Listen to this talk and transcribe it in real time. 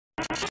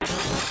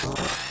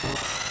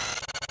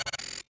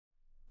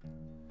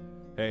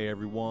Hey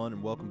everyone,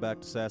 and welcome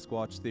back to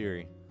Sasquatch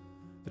Theory.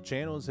 The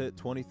channel has hit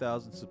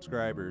 20,000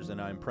 subscribers,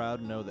 and I'm proud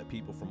to know that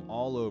people from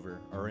all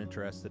over are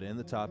interested in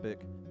the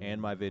topic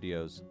and my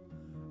videos.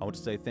 I want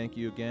to say thank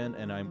you again,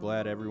 and I'm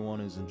glad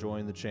everyone is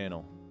enjoying the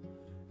channel.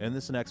 In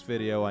this next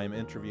video, I am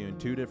interviewing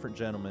two different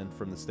gentlemen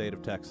from the state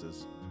of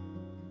Texas.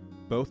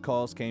 Both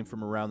calls came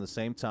from around the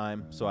same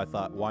time, so I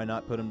thought why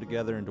not put them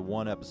together into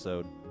one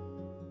episode.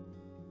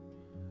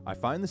 I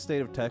find the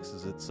state of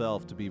Texas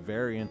itself to be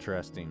very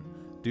interesting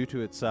due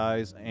to its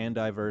size and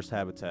diverse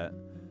habitat.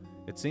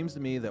 It seems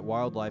to me that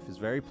wildlife is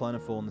very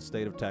plentiful in the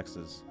state of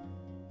Texas.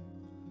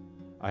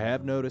 I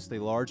have noticed a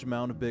large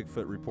amount of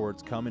Bigfoot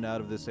reports coming out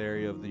of this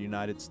area of the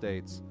United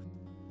States.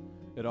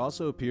 It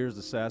also appears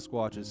the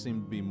Sasquatches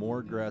seem to be more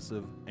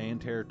aggressive and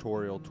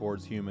territorial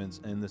towards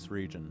humans in this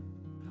region.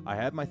 I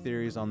have my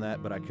theories on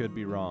that, but I could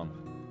be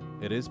wrong.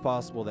 It is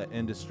possible that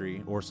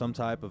industry or some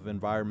type of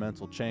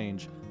environmental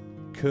change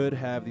could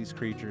have these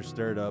creatures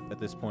stirred up at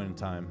this point in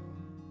time.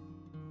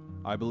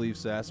 I believe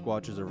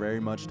Sasquatches are very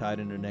much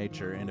tied into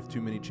nature, and if too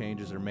many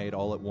changes are made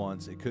all at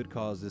once, it could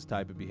cause this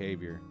type of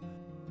behavior.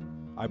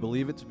 I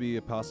believe it to be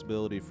a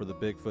possibility for the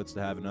Bigfoots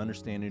to have an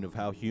understanding of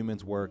how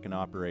humans work and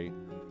operate,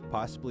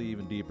 possibly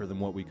even deeper than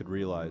what we could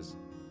realize.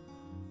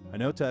 I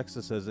know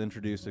Texas has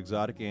introduced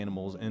exotic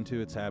animals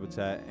into its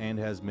habitat and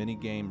has many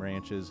game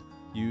ranches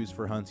used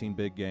for hunting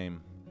big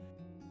game.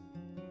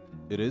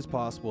 It is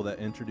possible that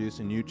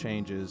introducing new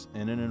changes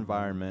in an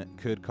environment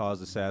could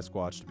cause the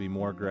Sasquatch to be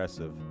more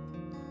aggressive.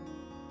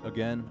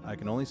 Again, I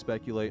can only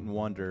speculate and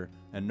wonder,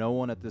 and no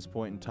one at this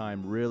point in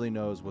time really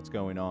knows what's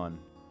going on.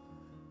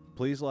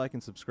 Please like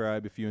and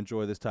subscribe if you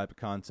enjoy this type of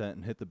content,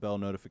 and hit the bell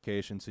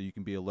notification so you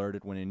can be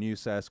alerted when a new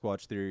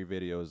Sasquatch Theory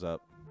video is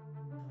up.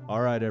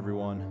 Alright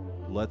everyone,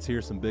 let's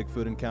hear some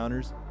Bigfoot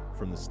encounters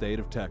from the state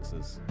of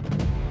Texas.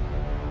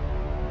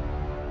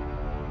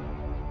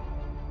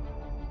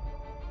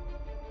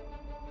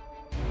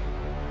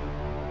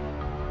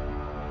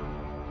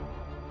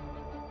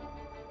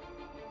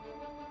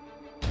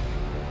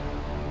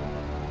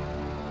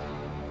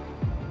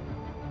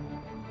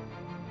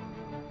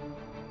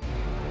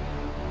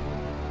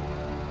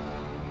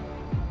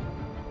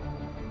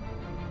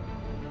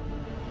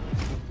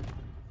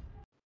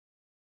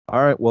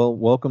 All right, well,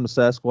 welcome to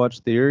Sasquatch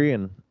Theory,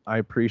 and I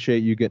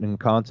appreciate you getting in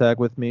contact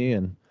with me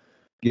and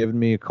giving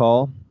me a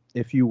call.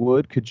 If you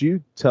would, could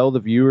you tell the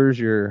viewers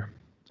your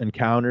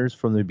encounters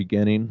from the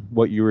beginning,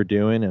 what you were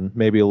doing, and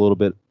maybe a little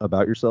bit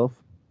about yourself?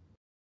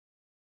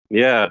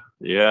 Yeah,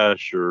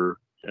 sure.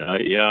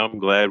 Yeah, I'm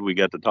glad we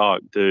got to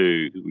talk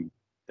too. We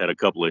had a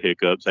couple of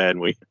hiccups,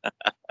 hadn't we?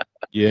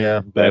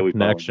 Yeah, Glad bad we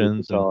finally get to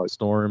connections and talk.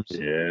 storms.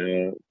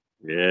 Yeah,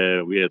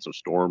 we had some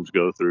storms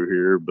go through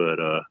here, but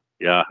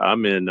yeah,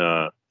 I'm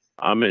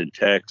in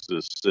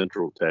Texas,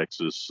 Central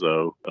Texas,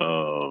 so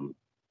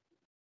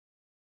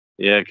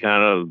yeah,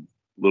 kind of a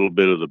little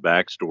bit of the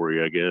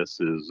backstory, I guess,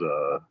 is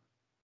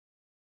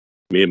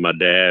me and my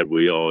dad,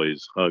 we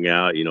always hung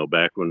out,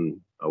 back when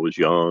I was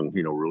young,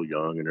 real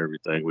young and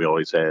everything. We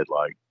always had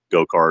like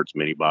go-karts,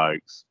 mini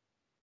bikes,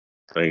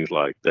 things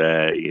like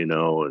that,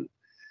 and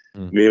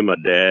me and my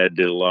dad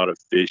did a lot of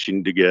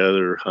fishing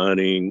together,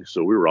 hunting.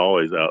 So we were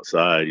always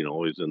outside,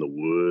 always in the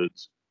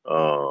woods.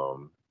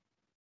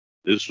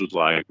 This was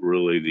like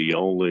really the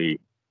only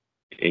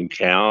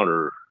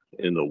encounter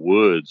in the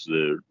woods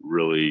that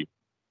really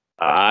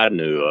I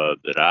knew of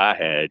that I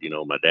had.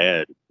 My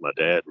dad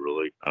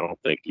really, I don't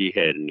think he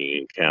had any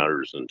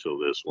encounters until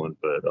this one,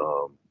 but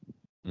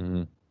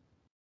kind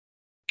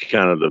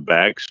of the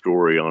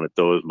backstory on it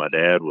though is my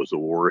dad was a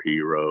war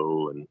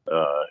hero and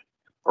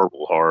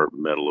Purple Heart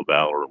Medal of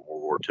Valor in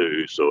World War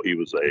II. So he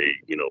was a,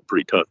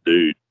 pretty tough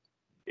dude.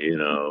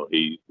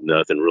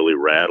 Nothing really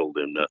rattled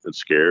him, nothing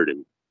scared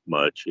him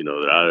much,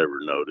 that I ever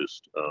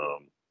noticed.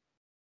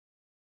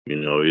 He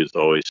was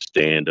always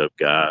stand-up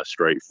guy,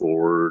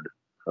 straightforward.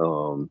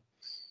 Kind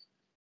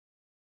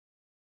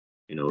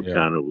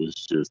of was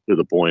just to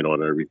the point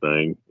on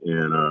everything.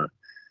 And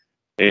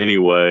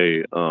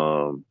anyway,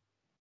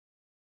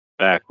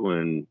 back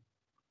when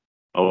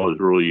I was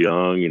really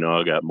young,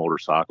 I got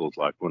motorcycles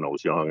like when I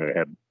was young. I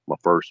had my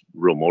first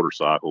real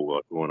motorcycle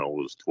like when I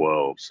was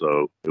 12.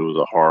 So it was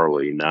a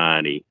Harley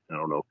 90. I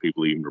don't know if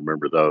people even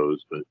remember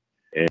those, but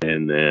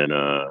and then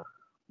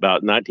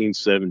about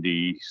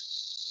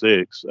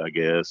 1976, I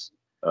guess,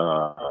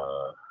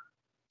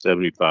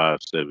 75,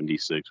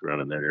 76,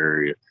 around in that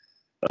area.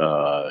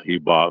 He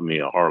bought me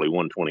a Harley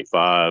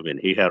 125, and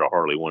he had a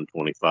Harley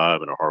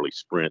 125 and a Harley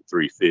Sprint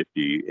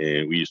 350,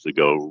 and we used to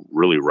go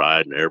really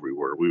riding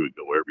everywhere. We would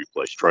go every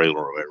place,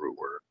 trailer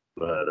everywhere.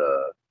 But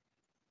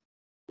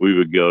we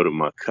would go to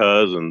my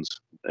cousin's,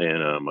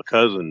 and my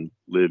cousin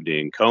lived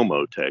in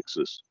Como,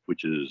 Texas,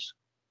 which is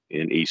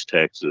in East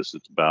Texas.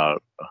 It's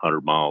about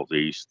 100 miles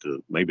east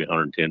of, maybe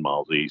 110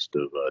 miles east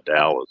of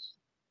Dallas.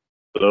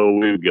 So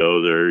we would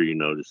go there,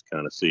 just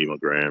kind of see my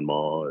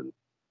grandma and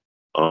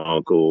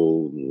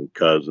uncle and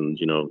cousins,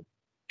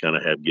 kind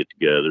of have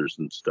get-togethers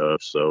and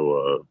stuff.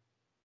 So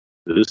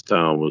This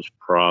time was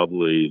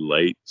probably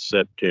late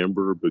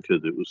September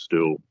because it was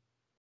still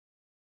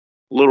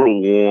a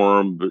little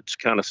warm, but it's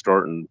kind of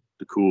starting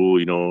to cool,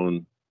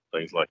 and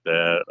things like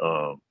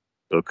that.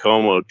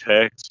 Tacoma,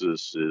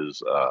 Texas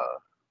is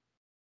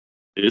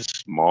it's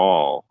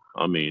small.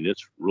 I mean,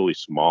 it's really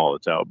small.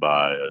 It's out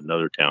by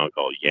another town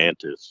called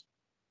Yantis.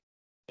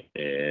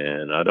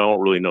 And I don't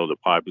really know the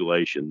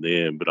population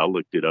then, but I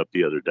looked it up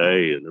the other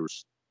day, and there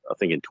was, I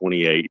think in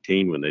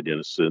 2018 when they did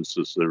a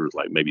census, there was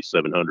like maybe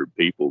 700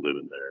 people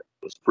living there.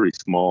 It was pretty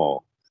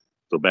small.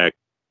 So back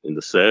in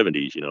the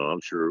 70s,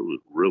 I'm sure it was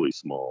really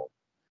small.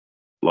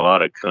 A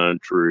lot of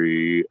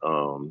country.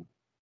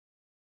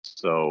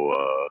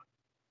 So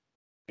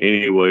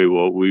anyway,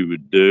 what we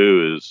would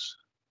do is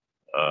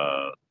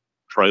uh,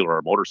 trailer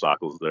our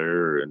motorcycles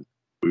there, and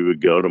we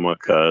would go to my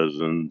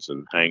cousins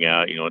and hang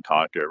out, and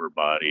talk to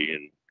everybody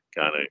and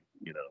kind of,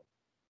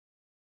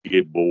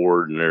 get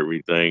bored and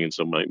everything. And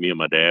so me and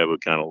my dad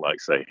would kind of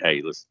like say,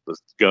 "Hey, let's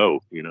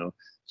go."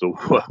 So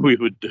what we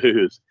would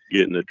do is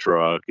get in the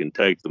truck and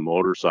take the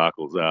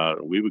motorcycles out,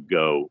 and we would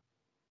go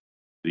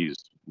these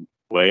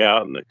way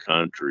out in the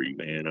country,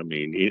 man. I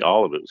mean,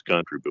 all of it was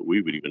country, but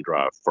we would even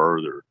drive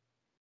further.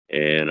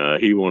 And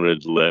he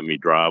wanted to let me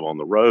drive on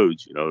the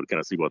roads, to kind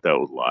of see what that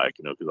was like,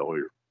 because I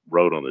always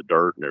rode on the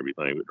dirt and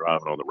everything, but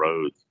driving on the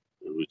roads,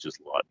 it was just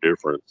a lot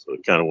different. So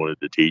he kind of wanted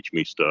to teach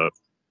me stuff.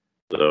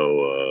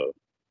 So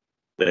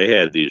they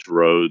had these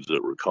roads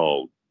that were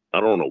called,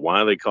 I don't know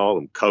why they call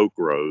them Coke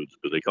roads,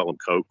 but they call them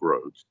Coke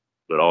roads.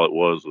 But all it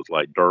was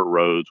like dirt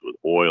roads with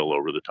oil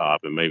over the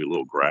top and maybe a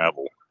little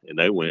gravel. And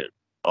they went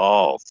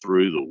all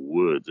through the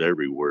woods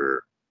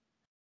everywhere.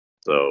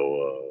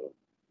 So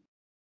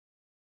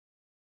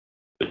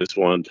this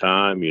one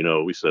time,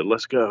 we said,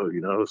 let's go,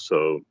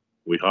 so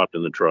we hopped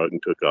in the truck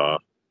and took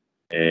off.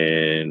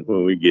 And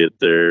when we get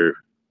there,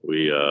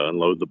 we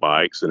unload the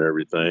bikes and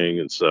everything.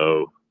 And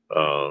so,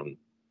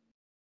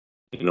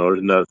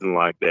 there's nothing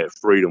like that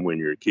freedom when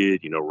you're a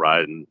kid,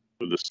 riding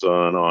with the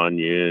sun on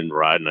you and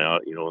riding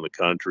out, in the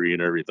country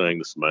and everything,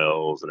 the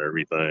smells and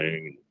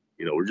everything.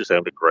 We're just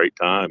having a great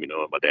time, and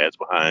my dad's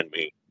behind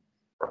me,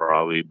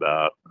 probably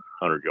about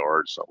 100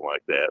 yards, something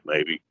like that,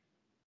 maybe.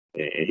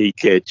 And he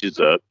catches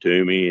up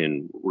to me,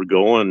 and we're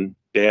going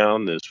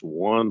down this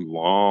one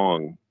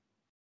long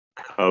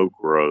Coke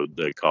road,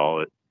 they call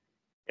it.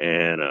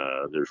 And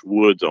there's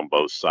woods on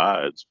both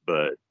sides.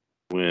 But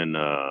when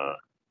I'm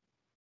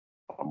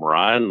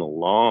riding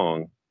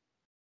along,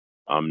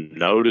 I'm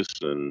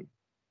noticing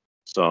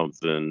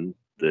something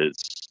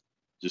that's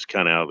just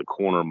kind of out of the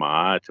corner of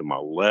my eye to my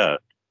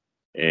left.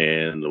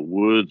 And the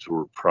woods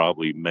were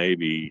probably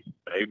maybe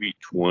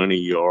 20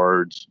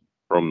 yards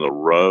from the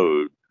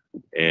road,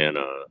 and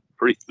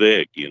pretty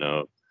thick,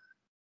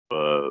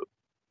 but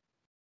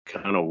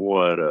kind of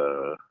what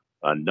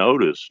I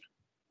noticed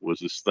was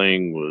this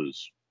thing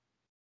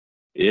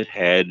it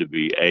had to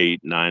be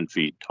 8-9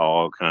 feet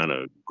tall, kind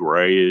of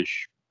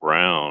grayish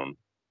brown,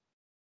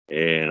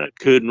 and I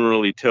couldn't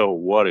really tell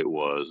what it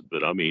was,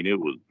 but I mean, it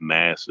was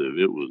massive.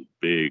 It was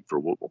big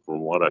from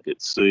what I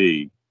could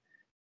see.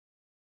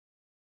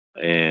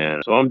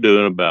 And so I'm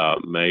doing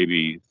about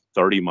maybe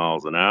 30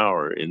 miles an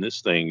hour, and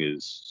this thing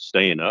is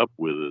staying up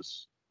with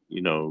us,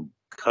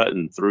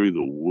 cutting through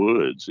the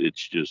woods.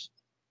 It's just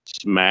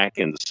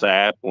smacking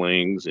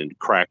saplings and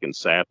cracking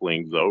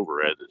saplings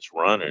over as it's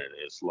running.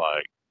 It's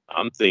like,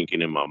 I'm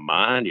thinking in my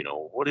mind,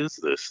 what is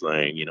this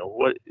thing?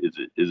 What is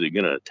it? Is it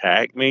going to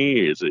attack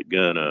me? Is it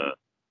going to,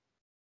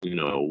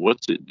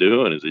 what's it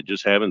doing? Is it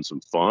just having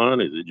some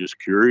fun? Is it just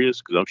curious?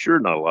 Because I'm sure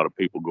not a lot of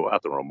people go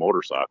out there on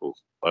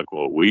motorcycles like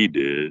what we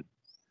did.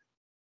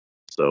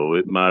 So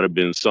it might have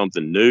been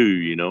something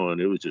new,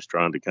 and it was just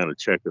trying to kind of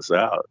check us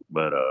out.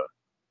 But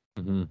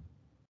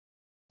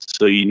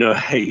so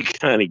how you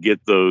kind of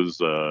get those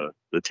the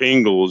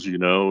tingles,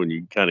 and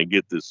you kind of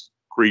get this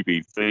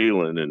creepy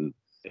feeling, and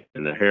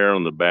the hair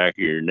on the back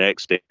of your neck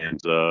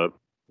stands up,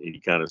 and you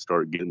kind of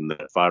start getting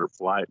that fight or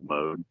flight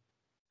mode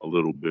a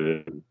little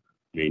bit.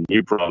 I mean,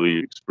 you probably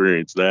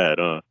experienced that,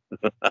 huh?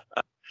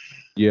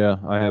 Yeah,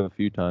 I have a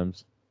few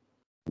times.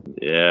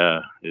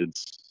 Yeah,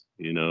 it's,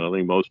 I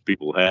think most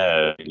people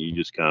have, and you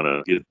just kind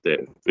of get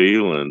that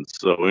feeling.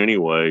 So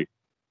anyway,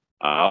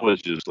 I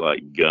was just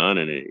like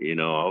gunning it,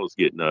 I was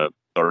getting up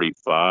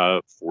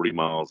 35, 40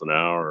 miles an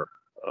hour.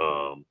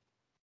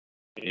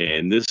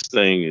 And this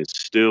thing is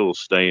still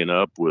staying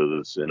up with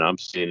us, and I'm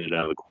seeing it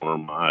out of the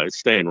corner of my eye. It's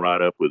staying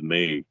right up with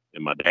me,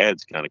 and my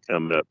dad's kind of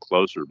coming up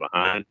closer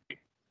behind me.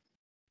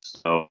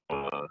 So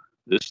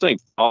this thing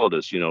followed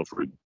us,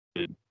 for a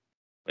good,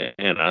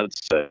 and I'd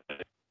say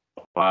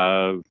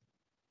 5,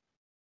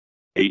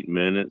 8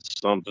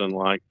 minutes, something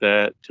like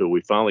that, till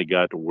we finally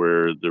got to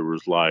where there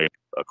was like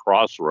a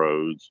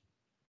crossroads.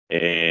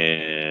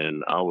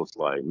 And I was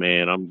like,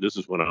 man, this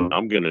is when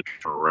I'm going to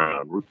turn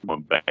around. We're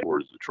going back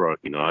towards the truck.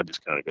 I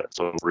just kind of got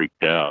so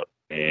freaked out.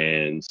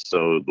 And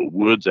so the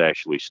woods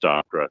actually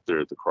stopped right there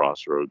at the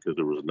crossroad because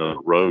there was another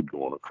road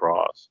going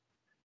across.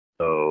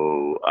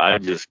 So I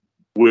just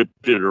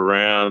whipped it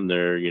around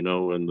there, in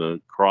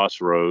the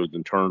crossroads,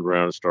 and turned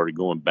around and started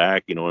going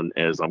back, and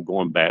as I'm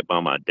going back by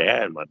my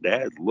dad's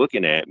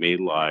looking at me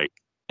like,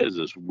 there's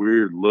this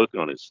weird look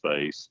on his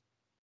face.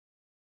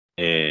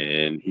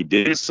 And he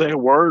didn't say a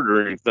word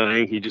or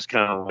anything. He just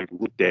kind of like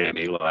looked at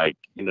me like,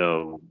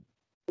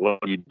 what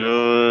are you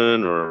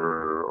doing?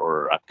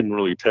 Or I couldn't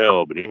really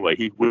tell. But anyway,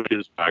 he whipped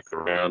his back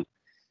around.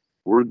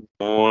 We're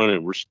going,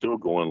 and we're still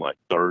going like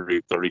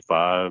 30,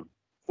 35,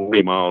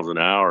 40 miles an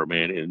hour,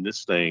 man. And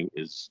this thing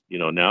is,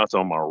 now it's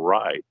on my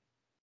right.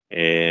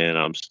 And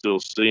I'm still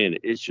seeing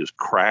it. It's just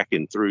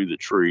cracking through the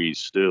trees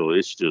still.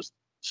 It's just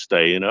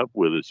staying up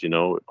with us,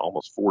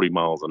 almost 40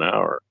 miles an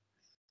hour.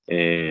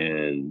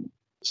 And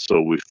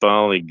so we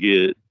finally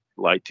get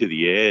like to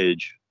the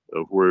edge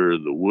of where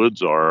the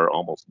woods are,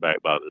 almost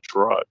back by the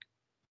truck.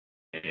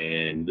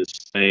 And this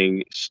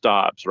thing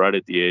stops right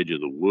at the edge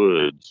of the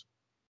woods.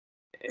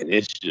 And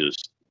it's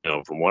just,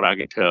 from what I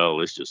can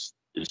tell, it's just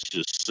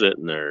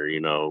sitting there,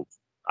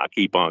 I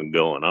keep on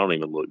going. I don't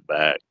even look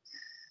back.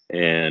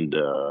 And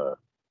so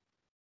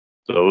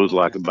it was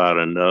like about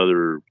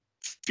another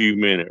few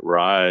minute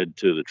ride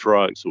to the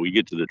truck. So we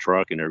get to the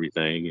truck and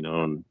everything,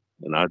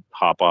 and I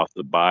hop off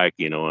the bike,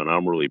 and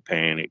I'm really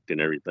panicked and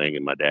everything.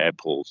 And my dad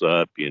pulls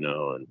up,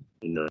 and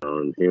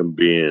him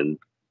being,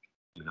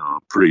 a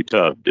pretty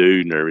tough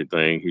dude and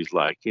everything. He's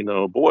like,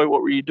 boy,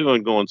 what were you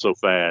doing going so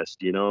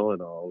fast, and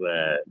all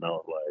that. And I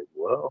was like,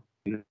 well,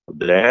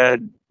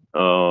 Dad, I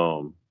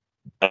don't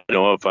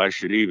know if I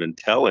should even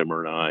tell him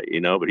or not,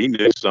 but he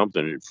knew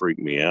something that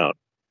freaked me out.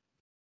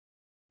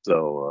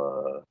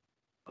 So,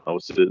 I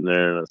was sitting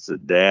there and I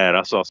said, Dad,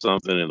 I saw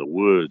something in the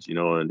woods,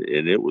 and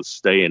it was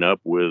staying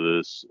up with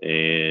us.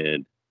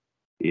 And,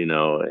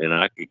 and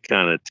I could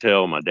kind of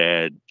tell my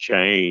dad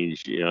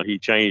changed, he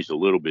changed a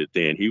little bit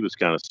then. He was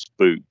kind of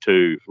spooked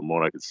too, from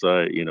what I could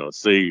say,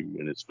 see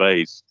in his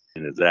face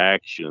and his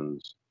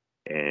actions.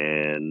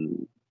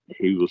 And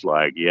he was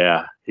like,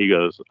 yeah, he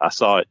goes, I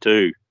saw it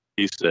too.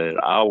 He said,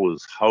 I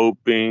was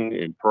hoping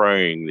and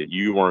praying that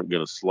you weren't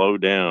going to slow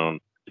down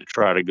to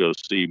try to go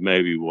see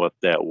maybe what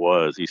that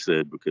was. He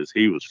said, because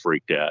he was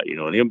freaked out,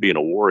 and him being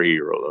a war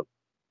hero,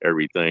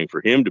 everything,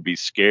 for him to be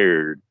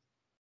scared,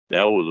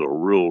 that was a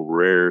real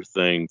rare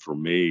thing for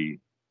me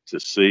to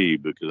see,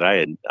 because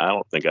I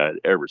don't think I had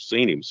ever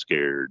seen him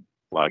scared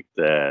like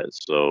that.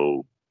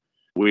 So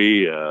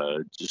we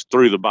just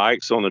threw the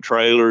bikes on the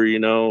trailer,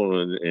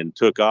 and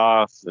took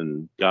off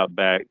and got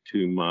back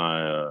to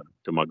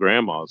my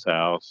grandma's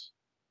house.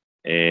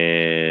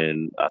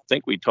 And I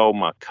think we told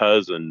my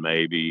cousin,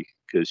 maybe,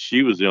 because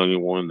she was the only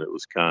one that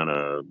was kind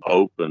of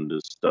open to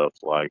stuff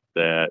like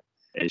that.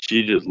 And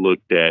she just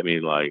looked at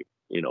me like,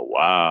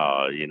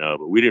 wow,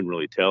 but we didn't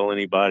really tell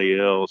anybody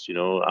else. I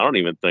don't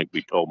even think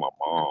we told my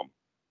mom,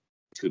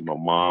 because my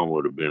mom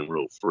would have been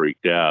real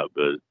freaked out.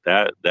 But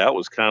that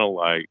was kind of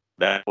like,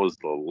 that was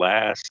the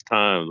last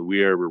time that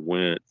we ever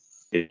went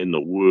in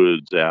the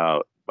woods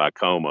out by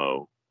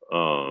Como.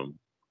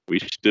 We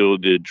still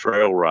did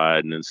trail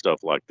riding and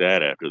stuff like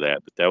that after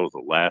that, but that was the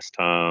last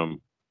time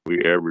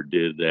we ever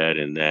did that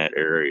in that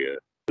area.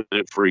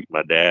 It freaked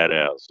my dad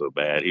out so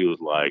bad. He was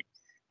like,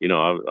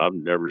 I've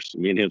never,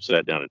 me and him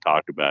sat down and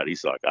talked about it.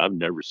 He's like, I've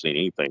never seen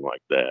anything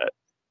like that.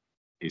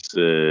 He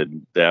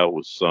said, that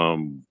was a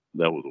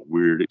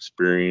weird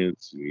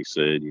experience. And he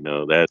said,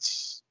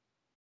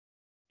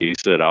 he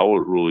said, I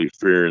was really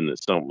fearing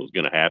that something was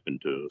going to happen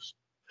to us.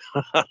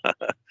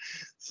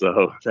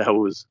 So that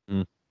was,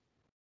 it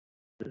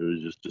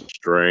was just a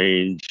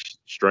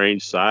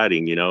strange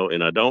sighting,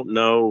 and I don't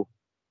know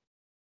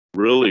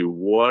really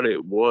what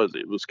it was.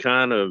 It was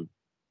kind of,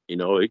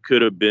 it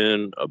could have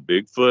been a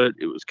Bigfoot.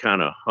 It was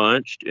kind of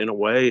hunched in a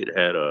way. It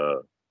had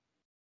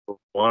from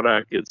what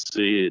I could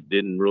see, it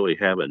didn't really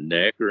have a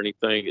neck or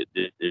anything.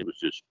 It was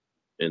just,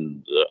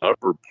 in the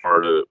upper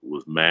part of it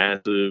was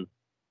massive.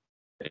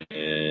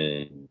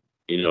 And,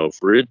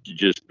 for it to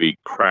just be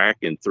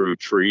cracking through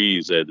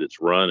trees as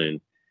it's running.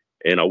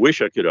 And I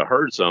wish I could have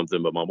heard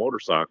something, but my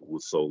motorcycle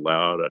was so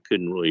loud, I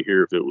couldn't really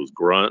hear if it was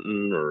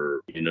grunting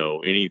or,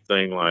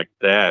 anything like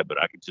that.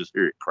 But I could just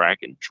hear it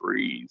cracking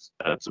trees.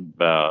 That's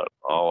about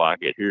all I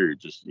could hear,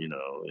 just,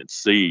 and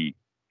see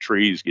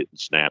trees getting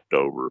snapped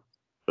over.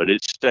 But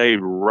it stayed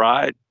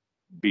right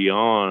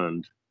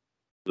beyond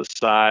the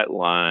sight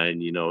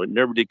line. It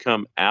never did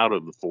come out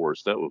of the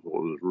forest. That was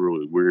what was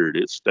really weird.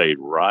 It stayed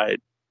right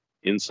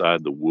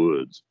inside the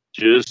woods,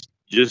 just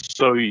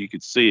so you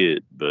could see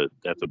it, but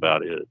that's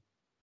about it.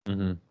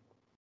 Mm-hmm.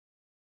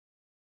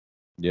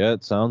 Yeah,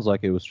 it sounds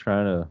like it was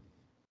trying to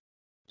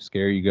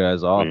scare you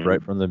guys off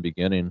right from the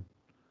beginning.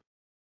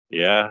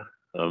 Yeah.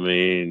 I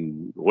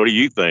mean, what do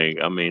you think?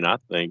 I mean, I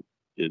think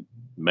it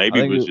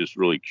was just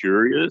really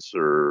curious,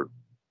 or.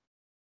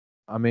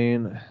 I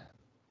mean,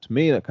 to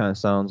me, that kind of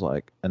sounds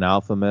like an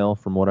alpha male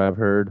from what I've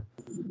heard.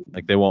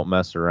 Like, they won't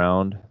mess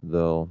around.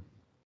 They'll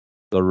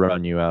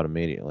run you out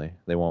immediately.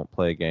 They won't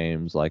play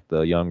games like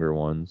the younger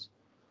ones.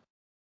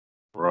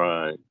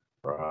 Right.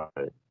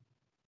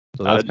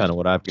 So that's kind of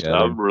what I've gathered.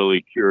 I'm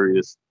really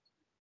curious.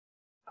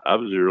 I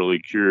was really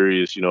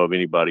curious, if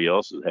anybody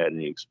else has had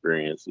any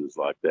experiences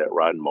like that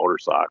riding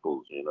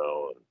motorcycles,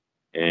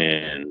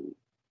 and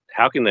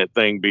how can that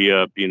thing be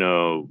up,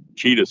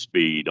 cheetah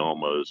speed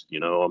almost,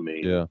 I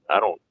mean, Yeah. I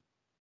don't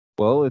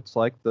Well, it's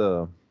like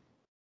the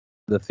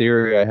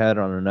theory I had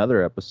on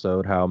another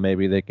episode, how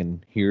maybe they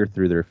can hear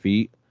through their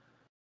feet.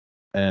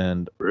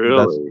 And that's,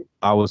 really,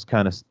 I was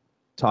kind of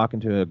talking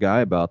to a guy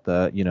about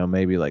that,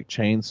 maybe like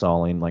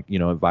chainsawing, like,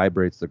 it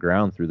vibrates the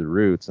ground through the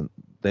roots and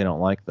they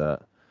don't like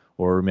that.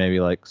 Or maybe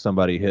like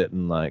somebody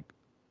hitting like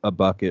a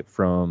bucket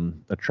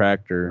from a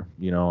tractor,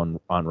 on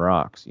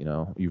rocks,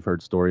 you've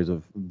heard stories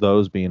of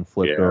those being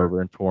flipped yeah, over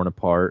and torn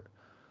apart.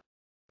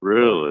 But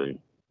really,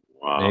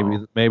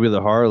 wow, maybe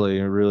the Harley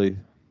really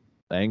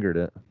angered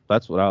it.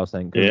 That's what I was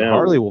thinking. Because the yeah.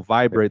 Harley will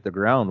vibrate the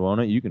ground,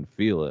 won't it? You can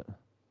feel it.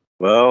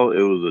 Well,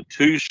 it was a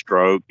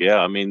two-stroke. Yeah,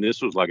 I mean,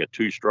 this was like a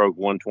two-stroke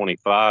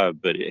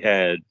 125, but it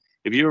had.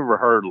 Have you ever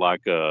heard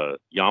like a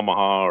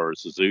Yamaha or a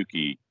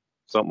Suzuki,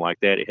 something like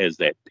that? It has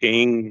that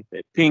ping,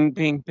 ping,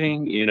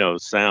 ping,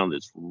 sound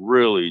that's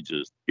really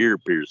just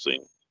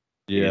ear-piercing,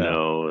 Yeah.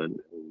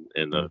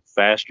 and the Mm.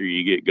 faster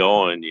you get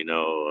going,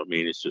 I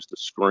mean, it's just a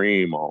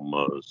scream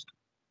almost.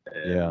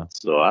 And Yeah.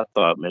 so I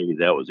thought maybe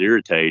that was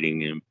irritating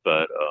him,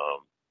 but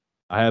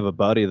I have a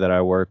buddy that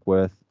I work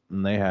with,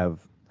 and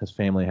his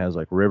family has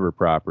like river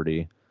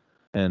property,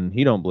 and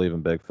he don't believe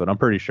in Bigfoot. I'm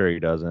pretty sure he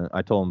doesn't.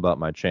 I told him about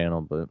my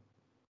channel, but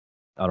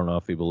I don't know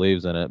if he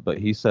believes in it. But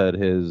he said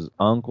his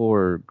uncle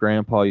or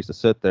grandpa used to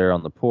sit there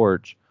on the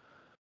porch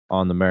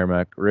on the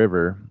Merrimack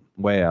River,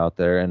 way out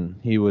there, and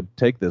he would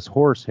take this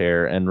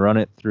horsehair and run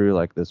it through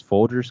like this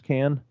Folgers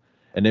can,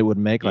 and it would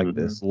make like mhm.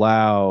 this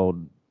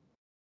loud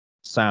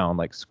sound,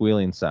 like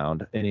squealing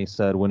sound. And he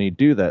said when he'd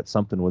do that,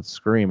 something would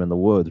scream in the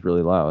woods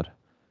really loud.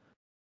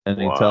 And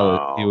he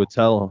Wow. would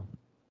tell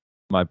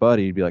my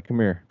buddy, he'd be like, come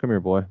here,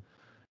 boy. And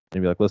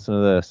he'd be like, listen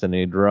to this. And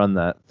he'd run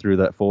that through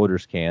that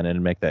Folgers can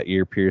and make that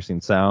ear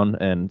piercing sound,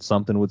 and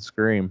something would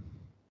scream.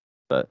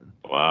 But,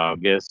 Wow, I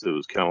guess it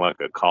was kind of like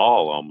a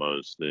call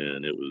almost.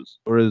 Then it was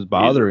or it was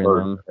either bothering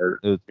them.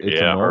 It's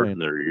yeah, hurting annoying.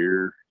 their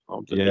ear,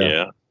 something.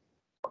 Yeah.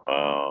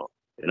 Yeah.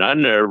 And I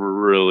never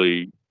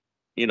really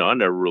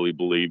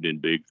believed in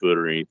Bigfoot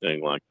or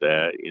anything like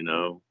that.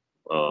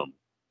 Um,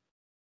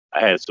 I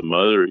had some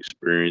other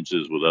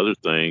experiences with other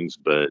things,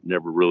 but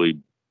never really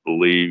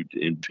believed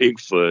in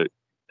Bigfoot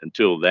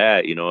until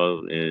that,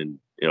 and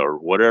or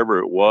whatever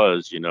it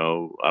was, I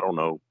don't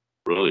know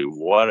really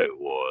what it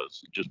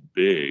was. Just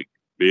big,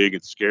 big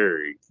and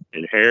scary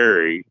and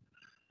hairy.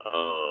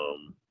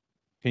 Um,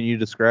 Can you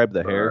describe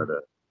the but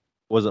hair?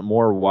 Was it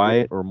more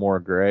white or more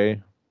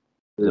gray?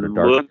 Was it it a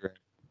darker looked, gray?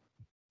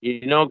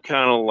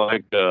 kind of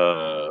like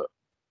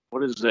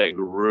what is that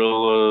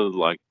gorilla?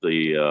 Like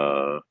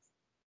the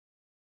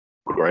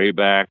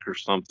grayback or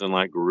something,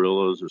 like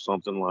gorillas or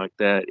something like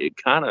that.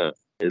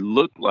 It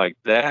looked like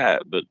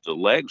that, but the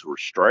legs were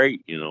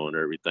straight, and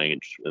everything,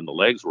 and the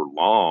legs were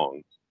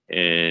long,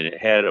 and it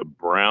had a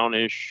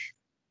brownish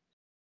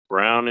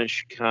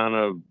kind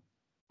of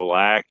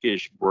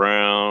blackish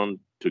brown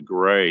to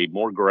gray,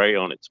 more gray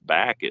on its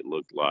back. It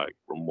looked like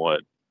from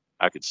what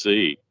I could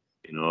see.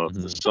 If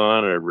the Hmm.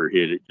 sun ever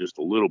hit it just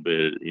a little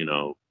bit,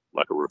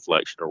 like a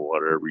reflection or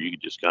whatever, you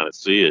could just kind of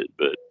see it.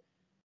 But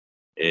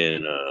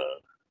and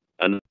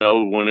I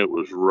know when it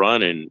was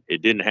running,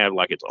 it didn't have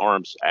like its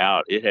arms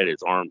out. It had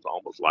its arms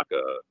almost like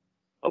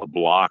a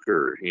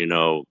blocker,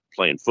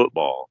 playing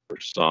football or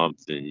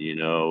something.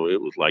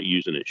 It was like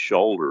using its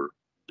shoulder,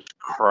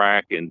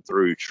 cracking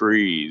through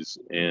trees.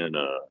 And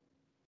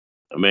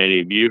I mean,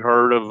 have you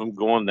heard of them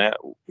going that,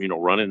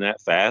 running that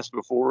fast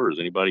before? Or has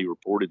anybody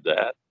reported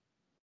that?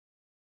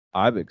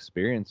 I've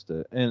experienced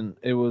it, and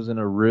it was in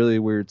a really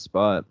weird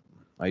spot.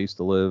 I used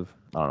to live,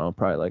 I don't know,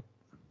 probably like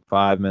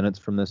 5 minutes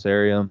from this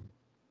area,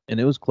 and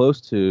it was close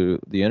to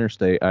the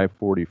interstate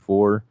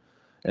I-44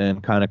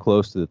 and kind of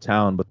close to the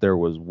town, but there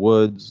was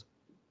woods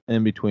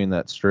in between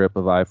that strip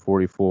of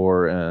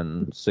I-44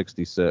 and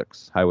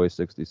 66, Highway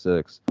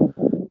 66.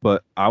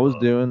 But I was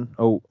doing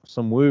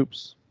some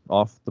whoops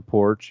off the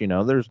porch.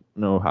 There's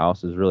no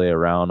houses really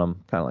around. I'm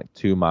kind of like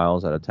 2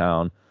 miles out of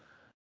town,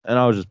 and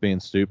I was just being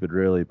stupid,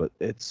 really. But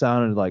it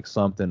sounded like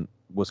something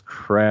was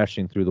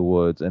crashing through the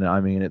woods, and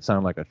I mean, it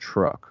sounded like a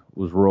truck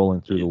was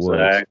rolling through the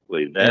woods,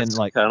 Exactly. and That's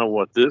like, kind of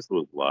what this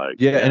was like.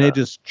 yeah, and Yeah. it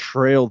just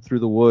trailed through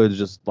the woods,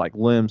 just like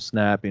limbs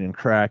snapping and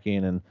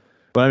cracking, and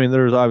but I mean,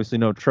 there was obviously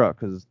no truck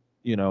because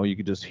you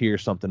could just hear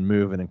something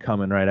moving and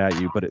coming right at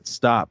you, but it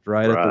stopped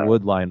right at the Right.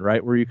 wood line,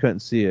 right where you couldn't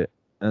see it,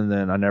 and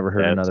then I never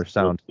heard That's another what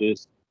sound.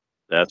 this.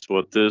 That's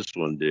what this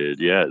one did.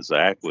 Yeah,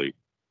 exactly.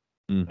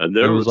 And It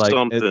there was was like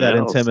something that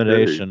else too.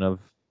 intimidation of,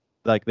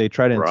 like, they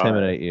try to Right.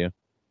 intimidate you.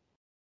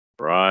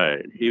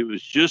 Right. He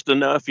was just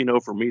enough,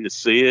 for me to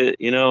see it,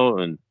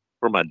 and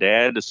for my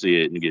dad to see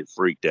it and get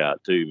freaked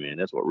out too, man.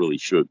 That's what really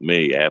shook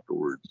me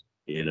afterwards,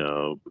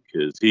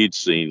 because he'd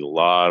seen a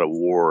lot of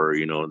war,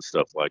 and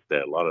stuff like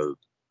that, a lot of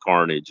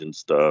carnage and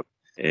stuff.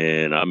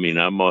 And I mean,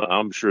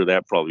 I'm sure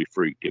that probably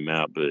freaked him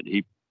out, but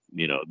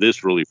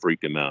this really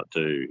freaked him out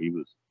too. He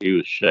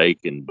was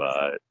shaken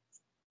by it.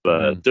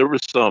 But there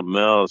was something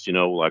else,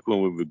 like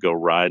when we would go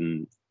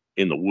riding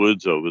in the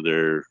woods over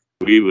there,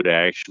 we would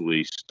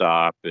actually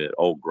stop at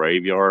old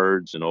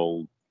graveyards and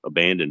old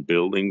abandoned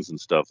buildings and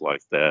stuff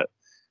like that,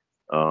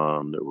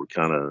 that were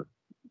kind of,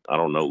 I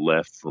don't know,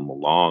 left from a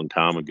long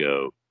time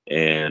ago.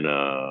 And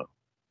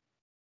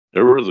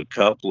there was a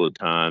couple of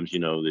times,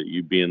 that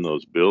you'd be in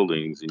those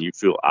buildings and you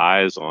feel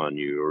eyes on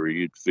you, or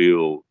you'd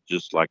feel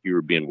just like you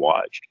were being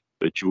watched,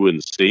 but you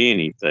wouldn't see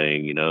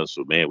anything,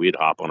 So, man, we'd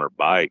hop on our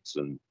bikes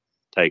and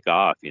take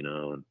off,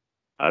 and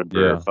I'd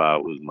verify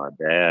it was my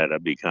dad.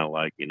 I'd be kind of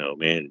like,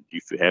 man, do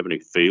you have any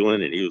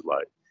feeling? And he was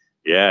like,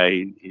 yeah,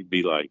 he'd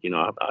be like,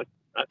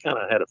 I kind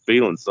of had a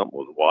feeling something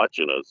was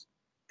watching us,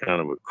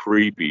 kind of a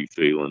creepy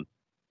feeling.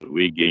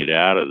 We get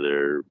out of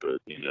there, but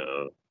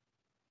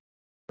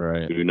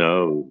right. who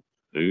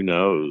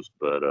knows?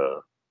 But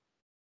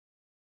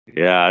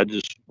yeah, I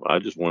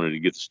just wanted to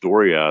get the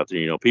story out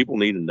there. People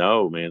need to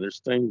know, man.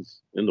 There's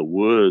things in the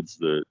woods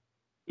that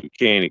you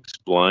can't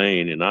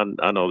explain, and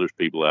I know there's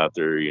people out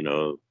there.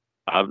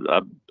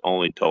 I've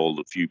only told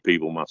a few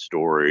people my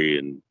story,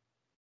 and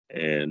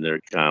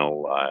they're kind of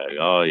like,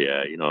 oh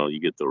yeah, you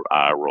get the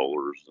eye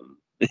rollers and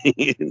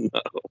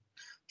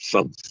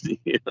some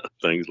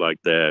things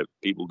like that.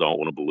 People don't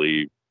want to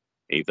believe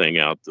anything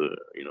out the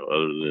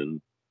other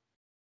than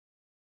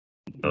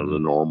the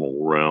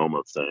normal realm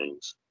of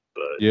things.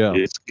 But Yeah.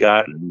 it's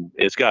got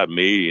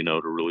me,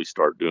 to really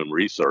start doing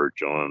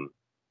research on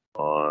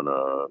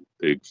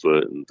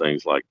Bigfoot and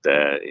things like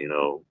that,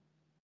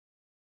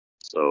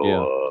 So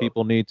Yeah,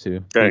 people need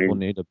to. People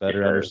need to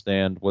better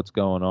understand what's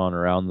going on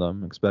around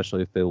them,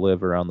 especially if they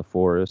live around the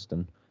forest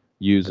and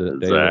use it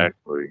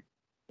daily.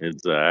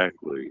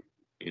 Exactly.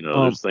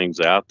 There's things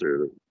out there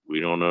that we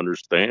don't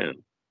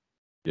understand.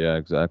 Yeah,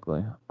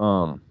 exactly.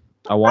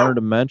 I wanted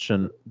to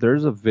mention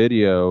there's a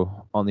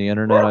video on the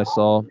internet I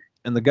saw,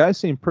 and the guy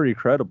seemed pretty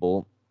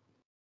credible.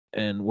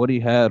 And what he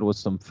had was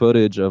some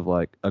footage of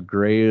like a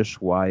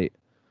grayish white,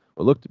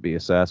 what looked to be a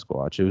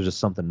Sasquatch. It was just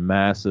something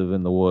massive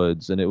in the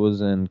woods, and it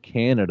was in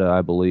Canada,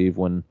 I believe,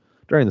 when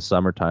during the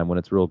summertime when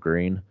it's real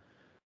green.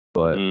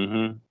 But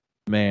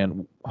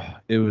man,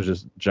 it was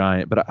just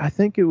giant. But I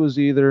think it was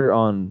either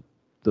on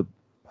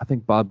I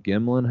think Bob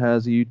Gimlin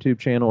has a YouTube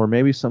channel, or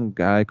maybe some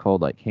guy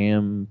called like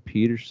Cam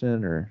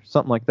Peterson or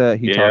something like that.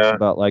 He talks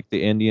about like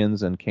the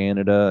Indians in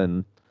Canada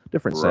and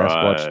different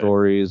Sasquatch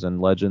stories and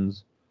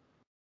legends.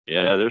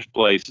 Yeah, there's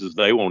places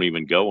they won't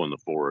even go in the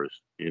forest.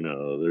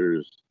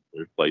 There's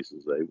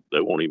places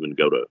they won't even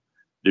go to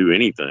do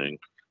anything.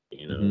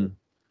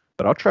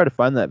 But I'll try to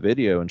find that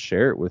video and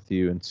share it with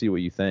you and see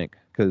what you think,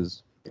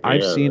 because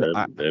I've seen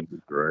that'd be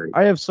great.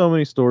 I have so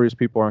many stories,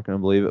 people aren't going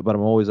to believe it, but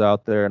I'm always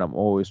out there and I'm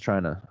always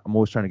trying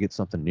to get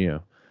something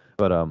new.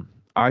 But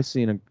I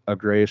seen a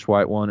grayish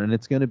white one, and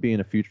it's going to be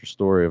in a future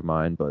story of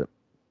mine. But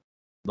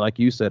like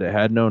you said, it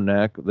had no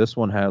neck. This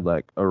one had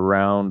like a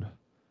round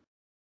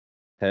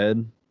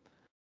head,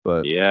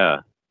 but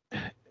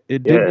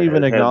it didn't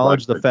even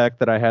acknowledge the fact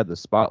that I had the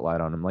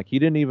spotlight on him. Like, he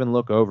didn't even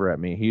look over at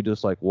me. He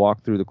just like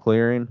walked through the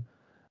clearing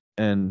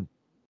and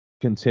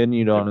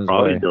continued on his way.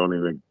 Probably don't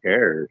even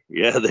care.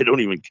 Yeah, they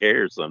don't even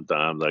care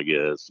sometimes, I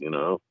guess,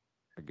 I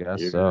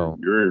guess so.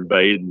 You're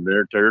invading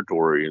their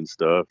territory and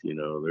stuff,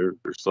 they're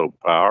so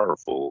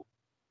powerful.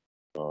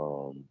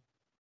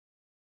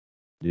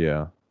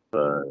 Yeah.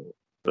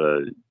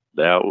 But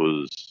that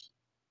was,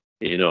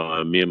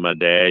 me and my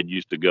dad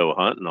used to go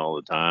hunting all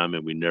the time,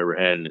 and we never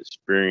had an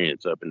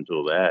experience up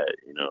until that.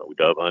 We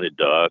dove hunted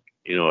duck,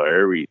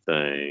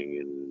 everything,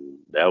 and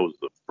that was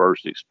the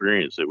first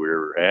experience that we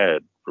ever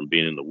had from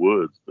being in the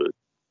woods. But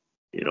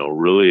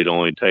really, it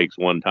only takes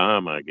one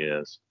time, I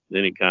guess.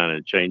 Then it kind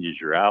of changes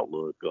your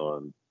outlook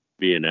on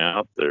being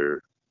out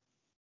there.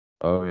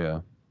 Oh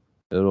yeah,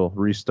 it'll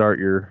restart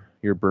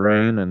your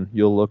brain, and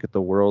you'll look at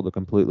the world a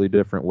completely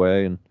different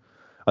way. And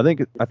I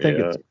think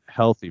it's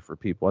healthy for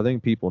people. I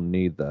think people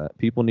need that.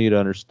 People need to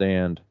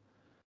understand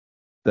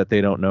that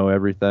they don't know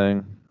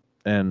everything.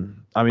 And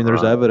I mean,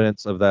 there's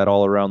evidence of that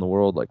all around the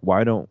world. Like,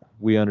 why don't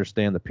we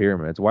understand the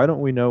pyramids? Why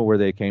don't we know where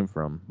they came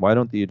from? Why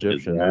don't the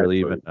Egyptians really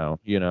even know?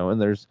 And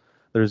there's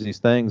these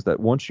things that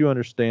once you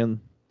understand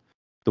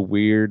the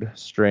weird,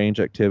 strange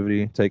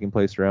activity taking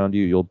place around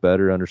you, you'll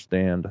better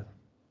understand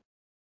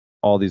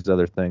all these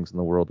other things in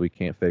the world we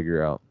can't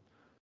figure out.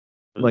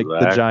 Like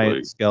the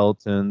giant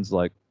skeletons,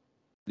 like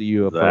the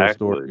UFO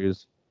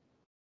stories.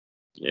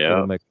 Yeah.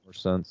 It'll make more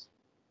sense.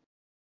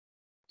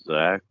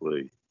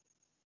 Exactly.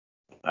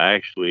 I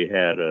actually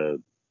had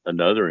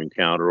another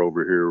encounter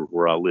over here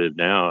where I live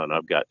now, and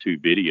I've got 2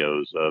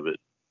 videos of it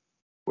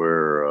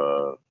where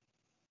I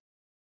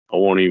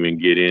won't even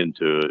get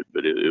into it,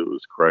 but it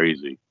was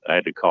crazy. I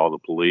had to call the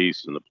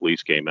police, and the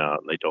police came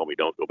out, and they told me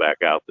don't go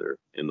back out there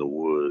in the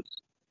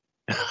woods.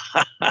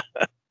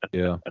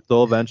 Yeah,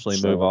 they'll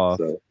eventually move off.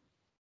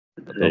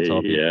 But they'll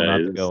tell people not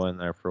to go in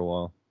there for a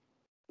while.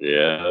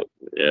 Yeah,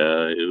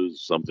 it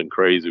was something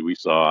crazy we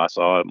saw. I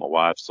saw it. My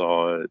wife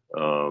saw it.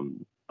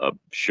 A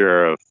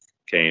sheriff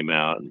came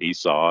out and he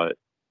saw it.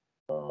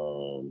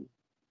 So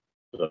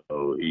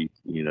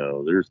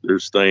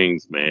there's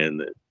things, man,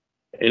 that,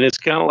 and it's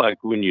kind of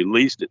like when you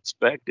least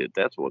expect it.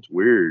 That's what's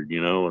weird,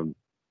 and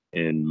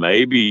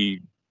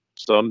maybe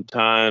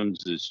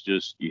sometimes it's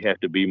just you have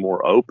to be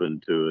more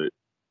open to it.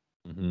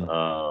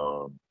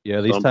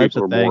 Yeah, these Some types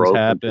people of are more things open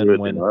to happen it than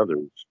when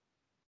others.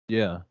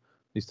 yeah,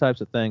 these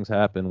types of things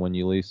happen when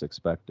you least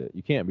expect it.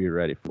 You can't be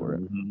ready for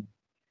it. Mhm.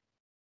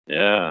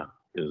 Yeah,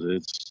 because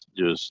it's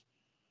just,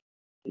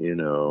 you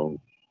know,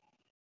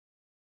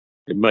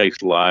 it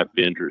makes life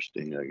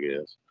interesting, I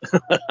guess.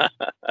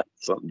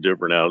 Something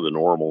different out of the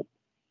normal.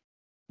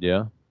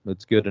 Yeah,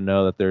 it's good to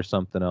know that there's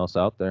something else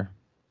out there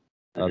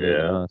other than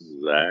Yeah, us.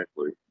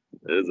 exactly.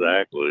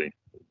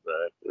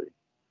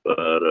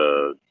 But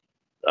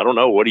I don't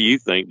know. What do you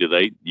think?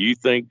 Do you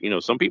think,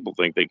 some people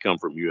think they come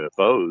from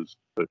UFOs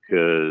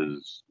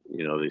because,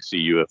 they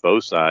see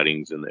UFO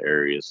sightings in the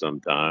area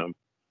sometime.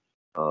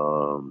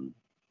 Um,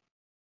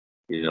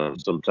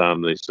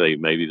 sometimes they say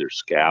maybe they're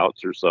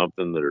scouts or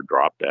something that are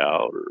dropped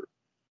out, or,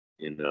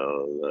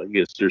 I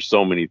guess there's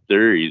so many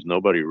theories.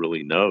 Nobody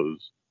really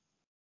knows.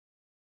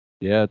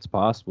 Yeah, it's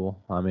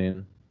possible. I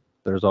mean,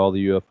 there's all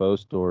the UFO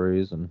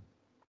stories, and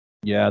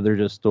yeah, they're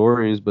just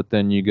stories, but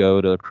then you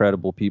go to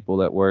credible people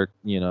that work,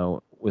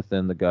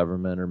 within the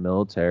government or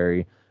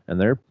military, and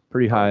they're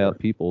pretty high up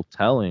people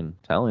telling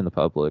the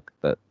public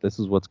that this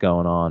is what's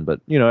going on.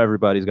 But,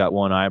 everybody's got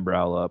one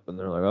eyebrow up and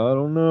they're like, I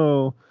don't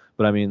know.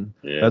 But I mean,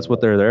 Yeah, that's what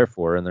they're there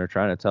for, and they're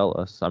trying to tell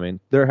us. I mean,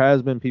 there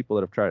has been people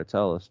that have tried to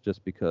tell us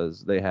just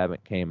because they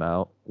haven't came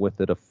out with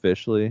it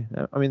officially.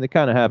 I mean, they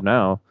kind of have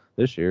now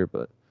this year,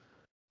 but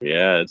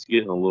yeah, it's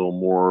getting a little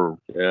more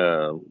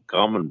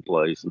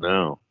commonplace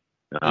now.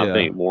 I yeah.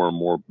 think more and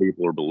more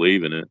people are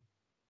believing it.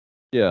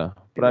 Yeah,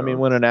 but I mean,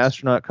 when an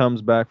astronaut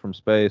comes back from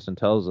space and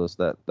tells us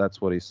that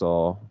that's what he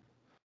saw,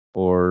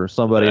 or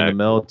somebody in the Exactly.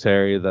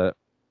 military that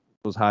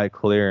was high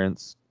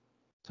clearance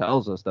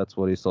tells us that's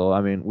what he saw, I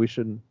mean, we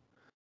should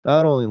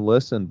not only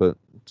listen, but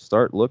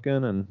start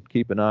looking and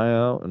keep an eye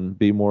out and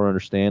be more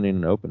understanding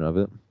and open of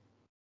it.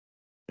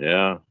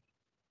 Yeah,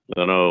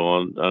 I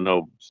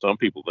know. Some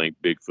people think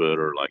Bigfoot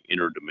are like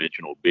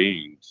interdimensional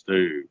beings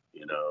too.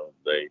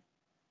 There's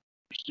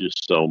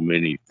just so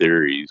many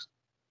theories.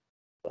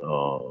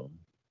 Um,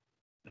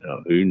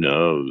 who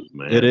knows, It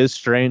man? is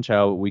strange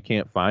how we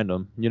can't find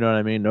them. You know what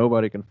I mean?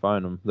 Nobody can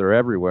find them. They're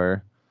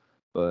everywhere,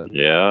 but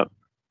Yeah,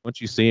 once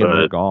you see them,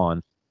 they're but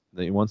gone.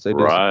 Once they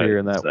right, disappear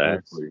in that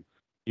woods, exactly.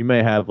 you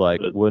may have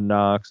like But wood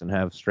knocks and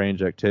have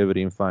strange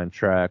activity and find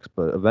tracks,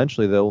 but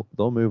eventually they'll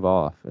move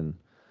off, and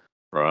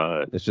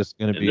right, it's just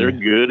gonna and they're be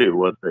good at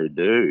what they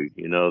do.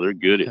 They're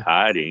good at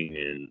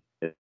hiding,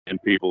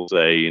 and people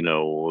say,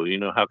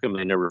 well, how come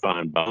they never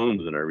find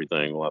bones and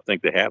everything? Well, I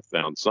think they have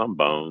found some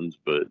bones,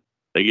 but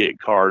they get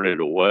carted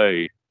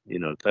away,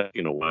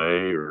 taken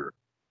away, or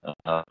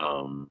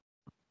um,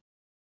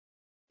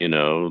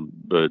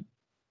 but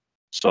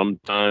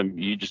sometimes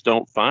you just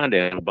don't find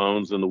animal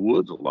bones in the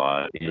woods a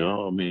lot.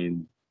 I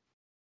mean,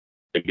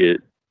 they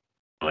get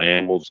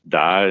animals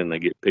die and they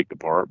get picked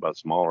apart by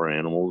smaller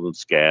animals and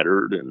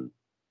scattered, and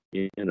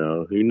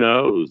who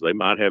knows? They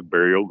might have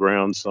burial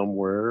grounds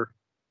somewhere,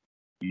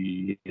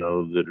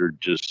 that are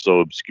just so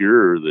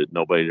obscure that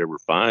nobody ever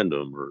find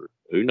them, or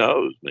who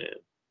knows, man?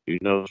 Who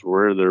knows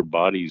where their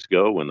bodies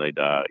go when they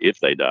die,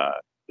 if they die?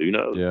 Who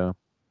knows? yeah.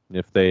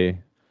 If they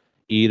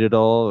eat it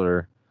all,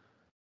 or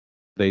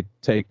they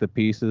take the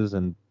pieces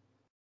and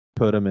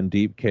put them in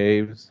deep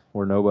caves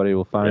where nobody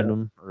will find Yeah,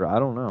 them, or I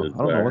don't know. I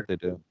don't know what they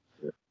exactly.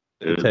 do.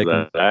 They take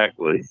them,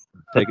 Exactly.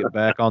 take it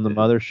back on the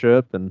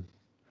mothership, and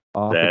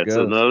off it That's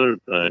goes. another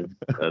thing.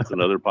 That's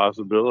another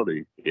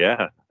possibility.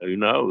 Yeah, who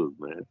knows,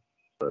 man?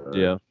 But,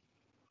 Yeah.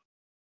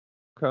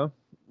 Okay.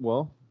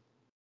 Well,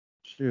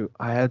 shoot,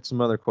 I had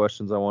some other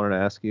questions I wanted to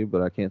ask you,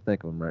 but I can't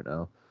think of them right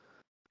now.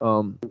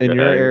 In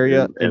your okay,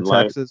 area in and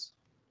like, Texas,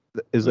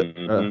 is it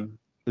hmm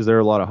is there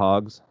a lot of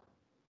hogs?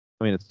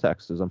 I mean, it's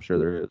Texas. I'm sure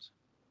there is.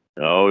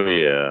 oh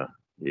yeah,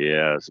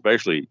 yeah,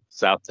 especially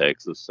South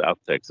Texas. South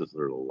Texas,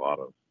 there's a lot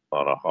of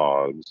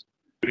hogs.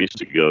 We used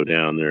to go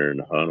down there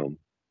and hunt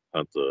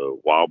the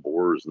wild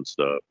boars and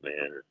stuff,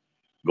 man.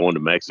 Going to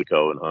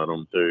Mexico and hunt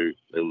them too.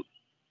 Like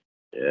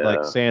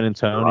Yeah, San a lot of,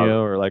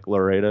 Antonio or like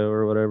Laredo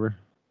or whatever.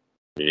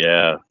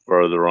 yeah,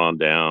 further on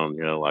down,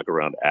 like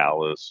around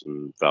Alice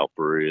and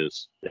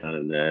Valparaiso, down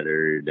in that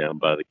area, down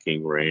by the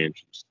King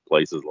Ranch,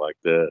 places like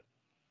that.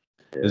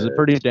 Is it Yeah,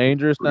 pretty it's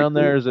dangerous pretty down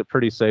there? cool. Or is it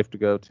pretty safe to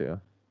go to?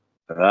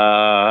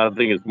 I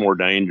think it's more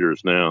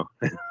dangerous now.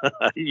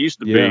 It used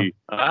to Yeah. be.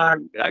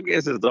 I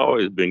guess it's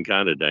always been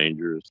kind of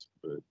dangerous,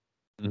 but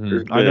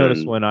there's I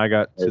noticed been, when I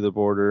got to the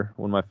border,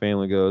 when my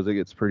family goes, it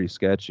gets pretty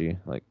sketchy.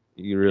 Like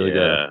you really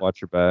gotta yeah,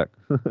 watch your back.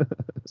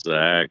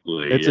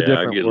 exactly. It's a Yeah, I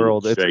different get a little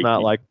world. It's not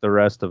shaky. like the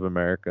rest of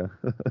America.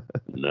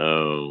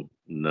 No,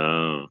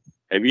 no.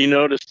 Have you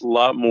noticed a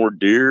lot more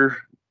deer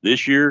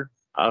this year?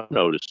 I've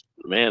noticed,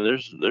 man.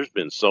 There's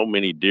been so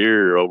many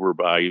deer over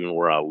by even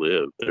where I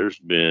live. There's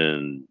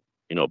been,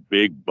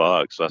 big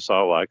bucks. I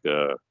saw like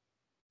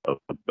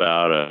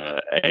about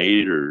a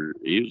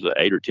he was an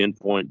 8 or 10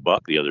 point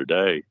buck the other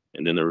day,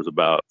 and then there was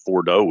about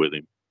 4 doe with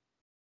him.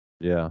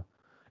 Yeah.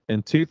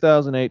 In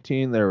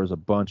 2018, there was a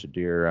bunch of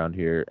deer around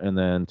here, and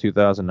then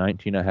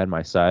 2019, I had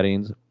my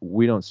sightings.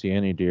 We don't see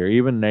any deer.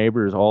 Even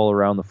neighbors all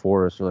around the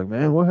forest are like,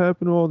 "Man, what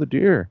happened to all the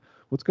deer?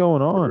 What's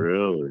going on?"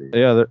 Really?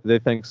 Yeah, they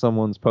think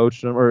someone's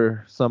poached them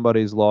or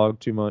somebody's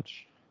logged too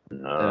much.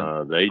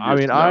 And They I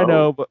mean, just I know.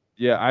 know, but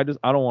yeah, I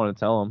don't want to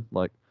tell them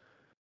like,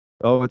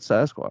 "Oh, it's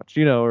Sasquatch,"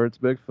 or it's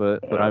Bigfoot.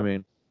 But I Yeah.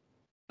 mean,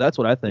 that's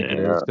what I think it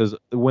is Yeah. because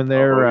when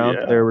they're Oh around,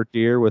 yeah. there were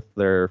deer with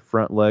their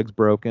front legs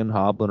broken,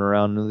 hobbling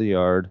around in the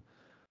yard.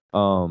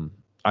 um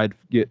I'd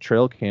get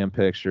trail cam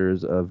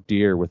pictures of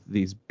deer with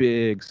these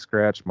big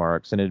scratch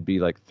marks, and it'd be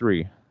like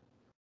three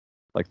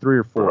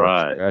or four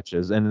Right.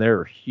 scratches, and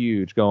they're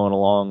huge going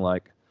along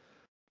like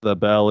the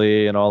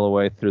belly and all the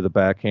way through the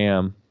back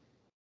ham.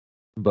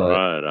 But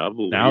Right. I now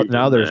believe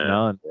in there's that.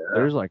 none. Yeah.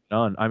 There's like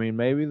none. I mean,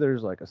 maybe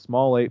there's like a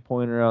small 8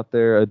 pointer out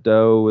there, a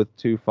doe with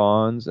two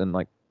fawns, and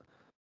like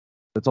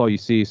that's all you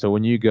see. So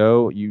when you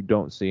go, you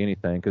don't see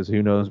anything because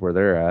who knows where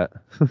they're at.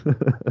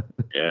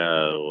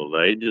 Yeah. Well,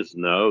 they just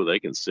know, they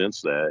can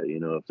sense that.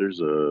 If there's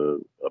a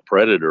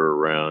predator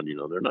around,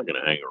 they're not going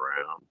to hang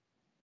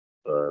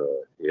around.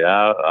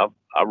 Yeah,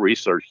 I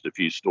researched a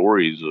few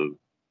stories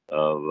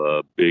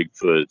of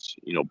Bigfoots,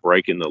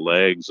 breaking the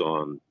legs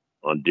on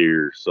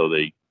deer so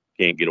they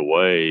can't get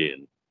away,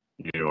 and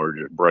or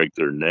just break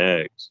their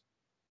necks.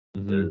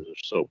 Hmm. They're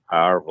so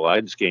powerful.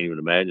 I just can't even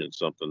imagine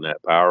something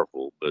that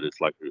powerful. But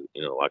it's like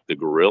like the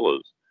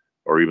gorillas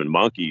or even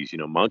monkeys.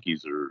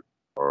 Monkeys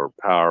are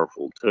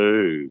powerful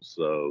too.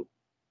 So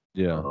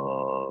Yeah.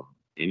 uh,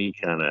 any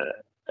kind of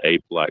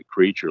ape-like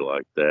creature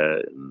like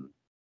that, and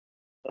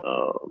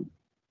um,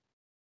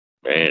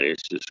 man,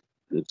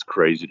 it's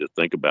crazy to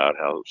think about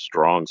how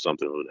strong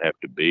something would have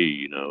to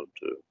be, to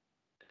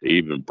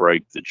even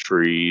break the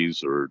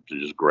trees or to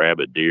just grab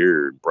a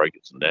deer and break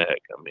its neck.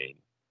 I mean,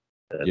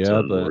 that's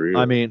Yeah, but I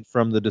unreal. mean,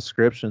 from the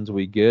descriptions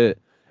we get,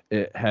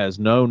 it has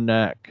no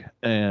neck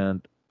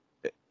and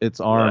its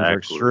arms are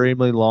Exactly.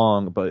 extremely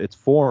long, but its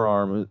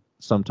forearm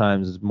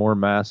sometimes is more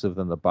massive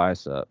than the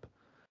bicep.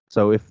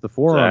 So if the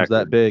forearm's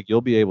that Exactly. big,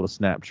 you'll be able to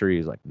snap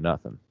trees like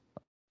nothing,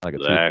 like a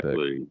toothpick.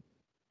 Exactly.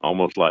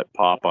 Almost like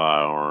Popeye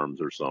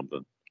arms or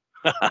something.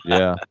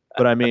 Yeah.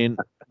 But I mean,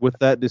 with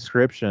that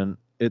description,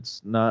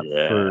 it's not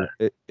Yeah.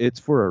 it's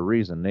for a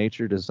reason.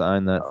 Nature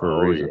designed that for a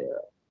Oh reason.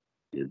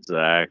 yeah.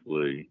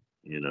 Exactly.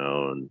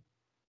 And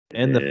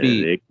And the and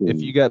feet. it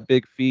If you can. got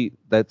big feet,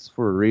 that's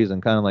for a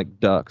reason. Kind of like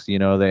ducks,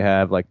 they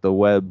have like the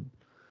web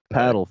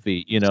paddle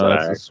feet. That's a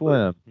Exactly.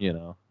 swim.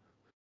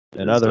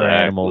 And other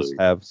animals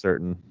Exactly. have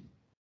certain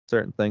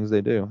things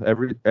they do.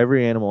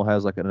 Every animal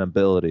has like an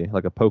ability,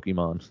 like a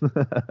Pokemon.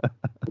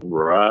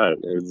 Right,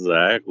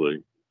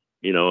 exactly.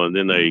 And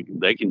then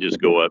they can just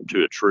go up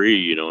to a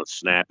tree, and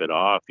snap it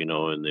off,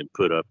 and then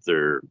put up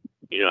their,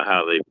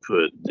 how they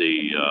put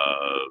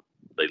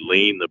they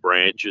lean the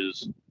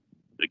branches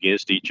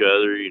against each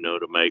other,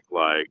 to make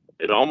like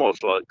it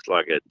almost looks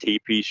like a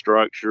teepee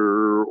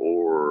structure,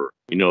 or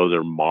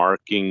they're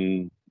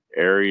marking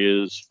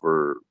areas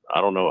for, I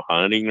don't know,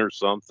 hunting or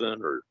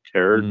something, or Mhm.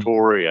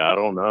 territory. I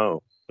don't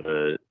know,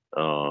 but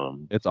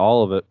It's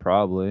all of it,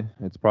 probably.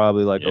 It's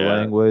probably like a yeah,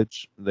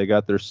 language. They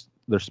got their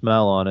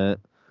smell on it,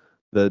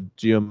 the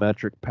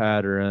geometric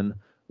pattern,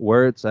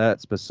 where it's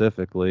at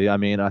specifically. I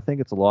mean, I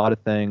think it's a lot of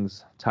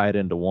things tied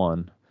into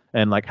one,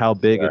 and like how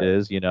big it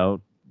exactly.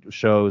 is.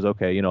 Shows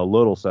okay.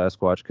 Little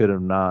Sasquatch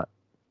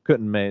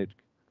couldn't make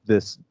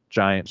this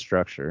giant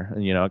structure,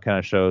 and it kind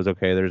of shows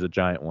okay. There's a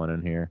giant one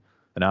in here.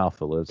 An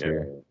alpha lives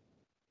here.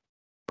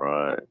 Yeah,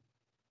 right,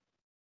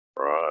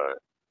 right.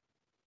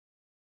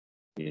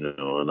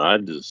 And I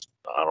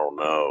don't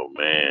know,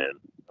 man.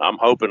 I'm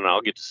hoping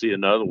I'll get to see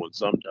another one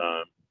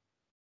sometime.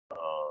 Uh,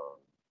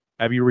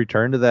 Have you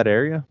returned to that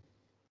area?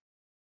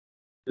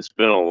 it's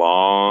been a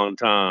long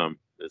time.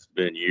 It's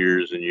been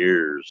years and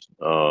years.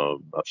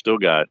 I've still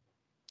got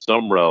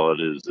some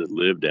relatives that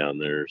live down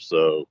there,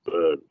 so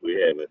but we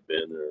haven't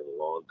been there in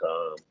a long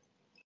time.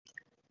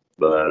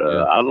 But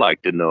Yeah. I'd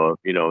like to know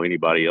if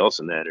anybody else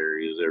in that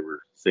area has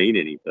ever seen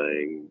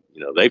anything.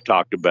 They've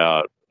talked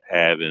about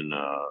having.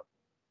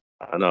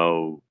 I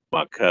know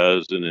my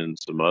cousin and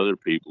some other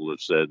people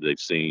have said they've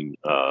seen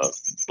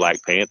black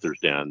panthers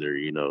down there.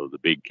 The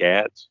big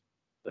cats.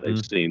 They've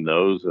Mm. seen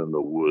those in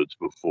the woods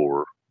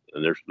before,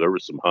 and there were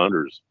some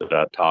hunters that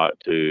I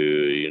talked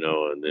to.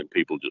 And then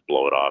people just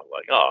blow it off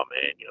like, "Oh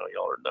man,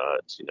 y'all are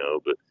nuts,"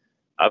 But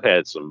I've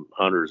had some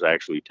hunters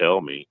actually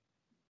tell me,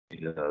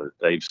 that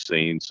they've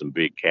seen some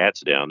big cats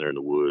down there in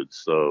the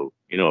woods. So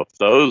if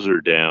those are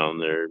down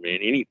there, man,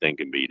 anything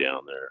can be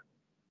down there.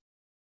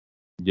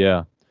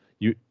 Yeah.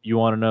 You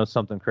want to know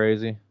something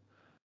crazy?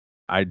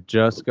 I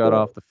just got Okay.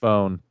 off the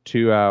phone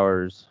 2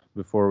 hours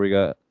before we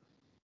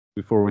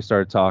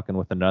started talking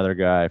with another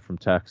guy from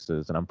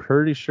Texas, and I'm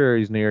pretty sure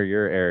he's near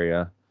your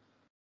area.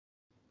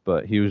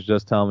 But he was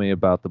just telling me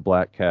about the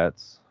black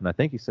cats, and I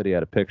think he said he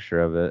had a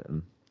picture of it.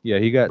 And yeah,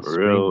 he got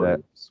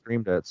Really?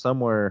 screamed at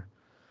somewhere.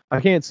 I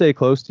can't say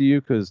close to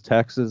you because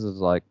Texas is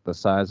like the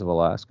size of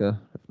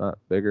Alaska, if not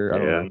bigger. I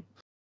don't Yeah. know.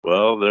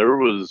 Well, there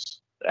was.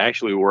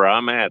 actually where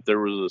I'm at, there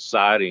was a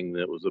sighting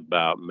that was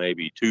about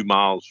maybe 2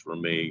 miles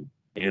from me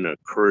in a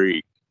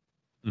creek.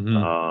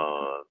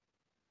 Mm-hmm.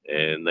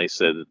 And they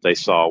said that they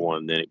saw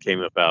one. Then it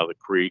came up out of the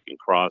creek and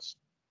crossed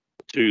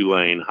a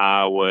 2-lane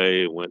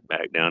highway and went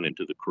back down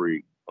into the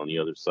creek on the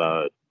other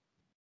side.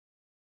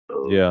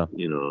 So, Yeah.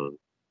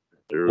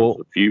 there was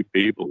a few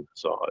people that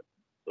saw it.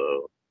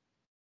 So,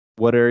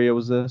 what area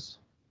was this?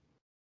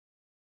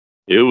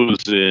 it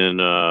was in,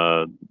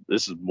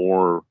 this is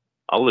more,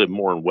 I live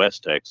more in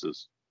West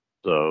Texas.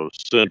 So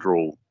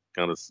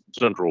kind of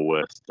central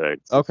West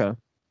Texas. Okay.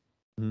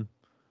 Mm-hmm.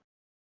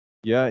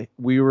 Yeah,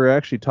 we were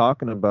actually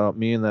talking about,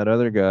 me and that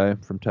other guy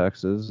from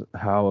Texas,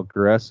 how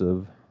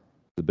aggressive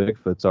the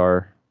Bigfoots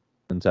are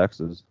in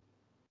Texas.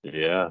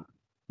 Yeah.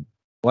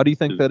 Why do you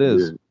think that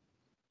is?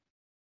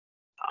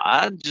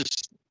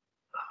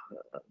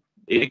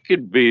 It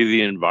could be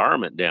the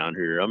environment down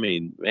here. I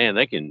mean, man,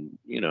 they can,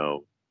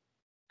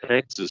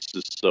 Texas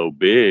is so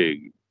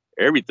big.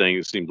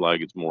 Everything seems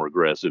like it's more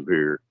aggressive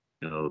here.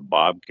 The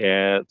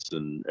bobcats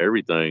and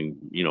everything,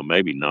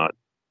 maybe not,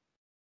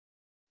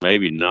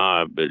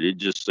 but it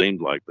just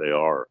seems like they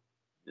are,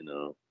 you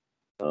know.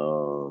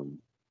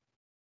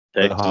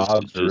 The Texas is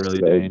hogs are just really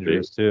so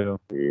dangerous big. too.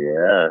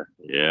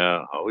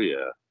 Yeah, oh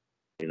yeah.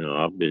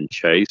 I've been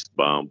chased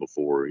by them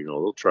before.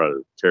 They'll try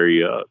to tear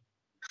you up.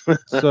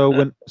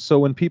 So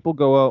when people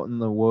go out in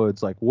the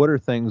woods, like, what are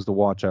things to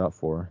watch out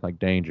for, like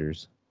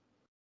dangers?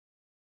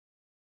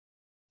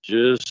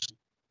 Just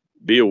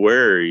be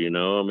aware.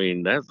 I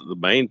mean, that's the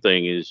main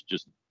thing is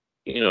just,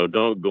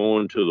 don't go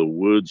into the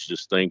woods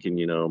just thinking,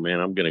 man,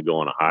 I'm going to go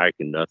on a hike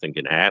and nothing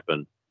can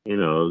happen.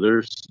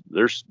 There's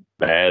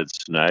bad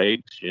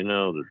snakes,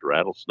 there's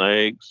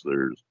rattlesnakes,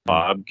 there's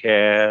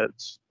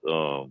bobcats,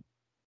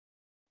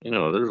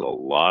 there's a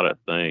lot of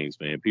things,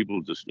 man.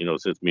 People just,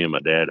 since me and my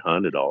dad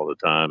hunted all the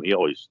time, he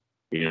always,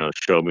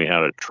 showed me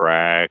how to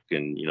track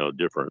and,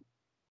 different,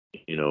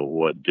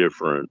 what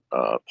different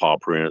paw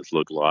prints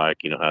look like,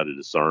 how to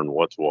discern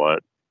what's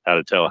what, how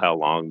to tell how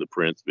long the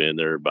print's been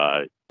there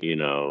by,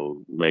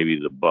 maybe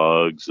the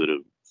bugs that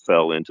have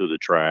fell into the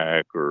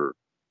track or,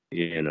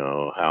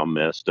 how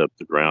messed up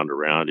the ground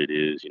around it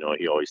is.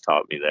 He always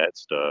taught me that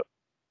stuff.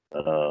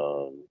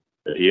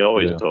 He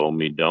always told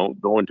me,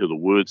 don't go into the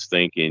woods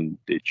thinking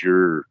that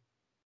you're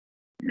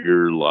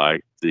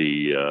like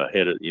the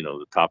head of,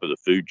 the top of the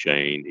food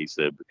chain. He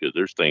said, because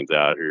there's things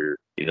out here,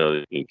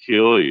 that can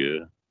kill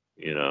you,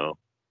 and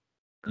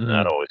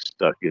that always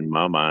stuck in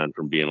my mind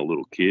from being a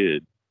little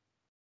kid.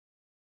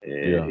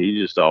 And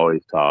he just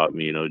always taught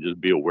me,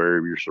 just be aware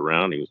of your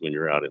surroundings when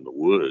you're out in the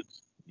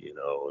woods,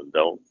 and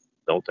don't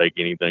take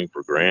anything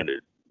for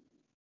granted.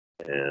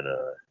 And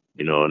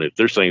and if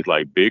there's things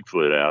like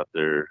Bigfoot out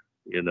there,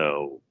 who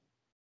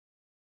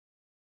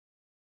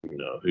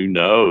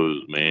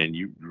knows, man?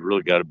 You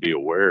really got to be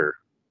aware.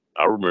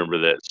 I remember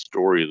that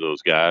story of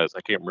those guys.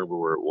 I can't remember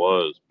where it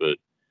was, but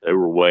they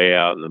were way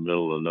out in the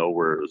middle of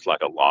nowhere. It was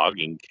like a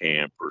logging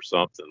camp or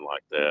something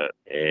like that.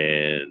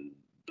 And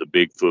the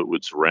Bigfoot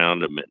would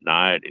surround them at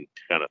night and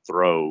kind of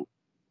throw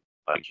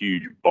like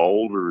huge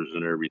boulders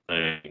and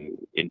everything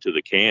into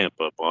the camp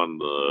up on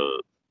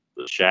the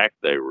shack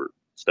they were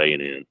staying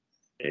in.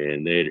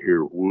 And they'd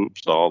hear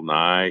whoops all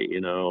night,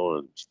 and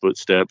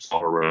footsteps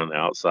all around the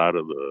outside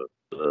of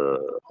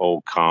the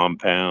whole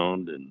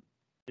compound. And,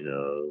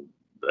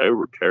 they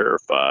were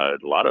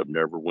terrified. A lot of them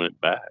never went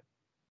back.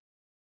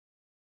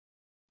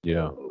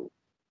 Yeah.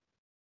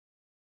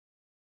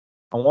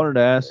 I wanted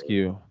to ask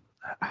you,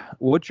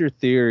 what's your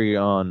theory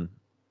on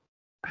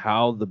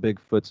how the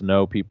Bigfoots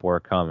know people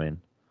are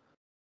coming?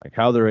 Like,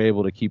 how they're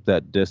able to keep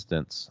that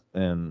distance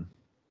and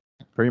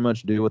pretty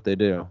much do what they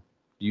do?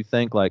 Do you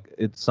think, like,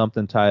 it's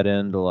something tied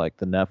into, like,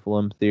 the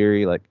Nephilim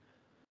theory, like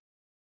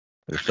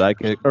they're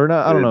psychic? Or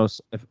not, I don't know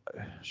if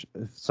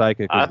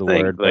psychic is the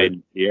word.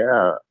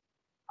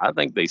 I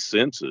think they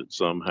sense it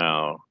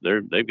somehow.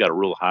 They've got a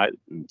real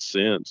heightened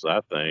sense,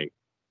 I think.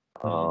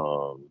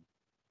 Well,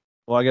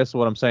 I guess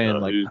what I'm saying,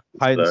 like,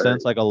 heightened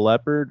sense like a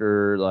leopard,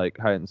 or like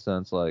heightened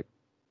sense like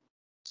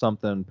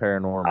something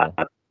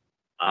paranormal?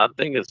 I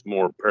think it's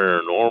more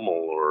paranormal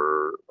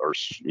or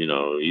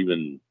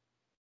even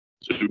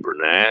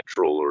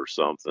supernatural or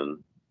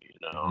something,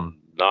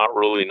 not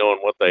really knowing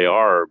what they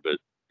are, but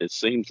it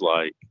seems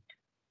like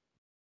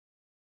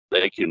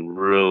they can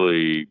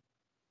really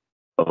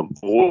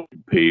avoid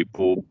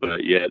people,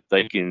 but yet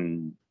they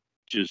can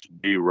just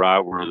be right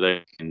where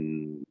they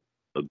can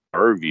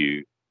observe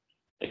you,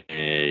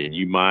 and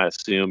you might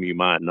see them, you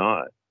might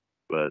not,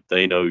 but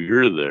they know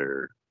you're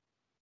there.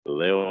 So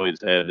they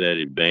always have that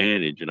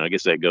advantage, and I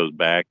guess that goes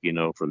back,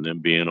 from them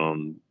being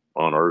on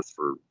Earth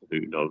for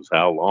who knows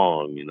how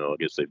long. I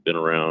guess they've been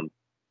around.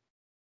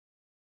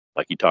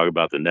 Like you talk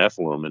about the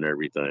Nephilim and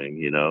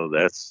everything,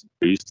 that's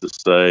used to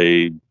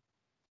say,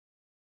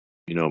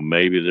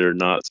 maybe they're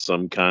not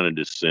some kind of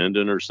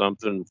descendant or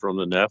something from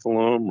the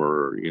Nephilim,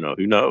 or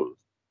who knows?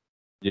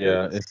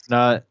 Yeah, if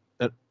not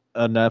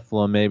a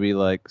Nephilim, maybe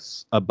like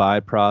a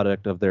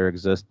byproduct of their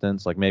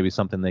existence, like maybe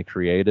something they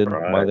created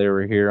while they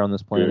were here on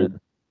this planet.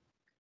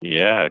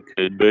 Yeah,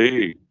 could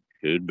be.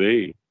 Could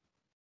be.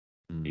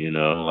 Mm. You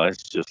know,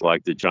 that's just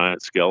like the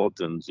giant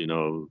skeletons, you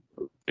know,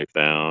 they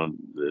found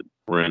that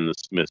were in the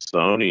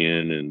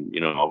Smithsonian, and, you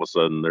know, all of a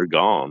sudden they're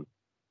gone.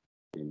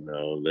 You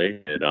know,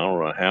 they had, I don't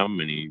know how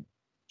many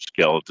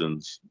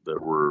skeletons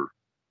that were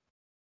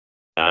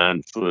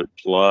 9 foot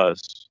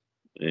plus,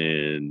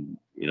 and,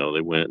 you know,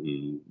 they went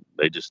and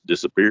they just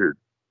disappeared.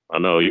 I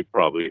know you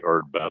probably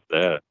heard about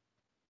that.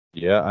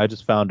 Yeah, I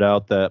just found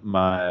out that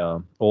my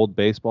old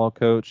baseball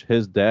coach,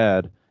 his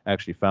dad,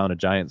 actually found a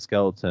giant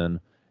skeleton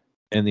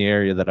in the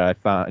area that I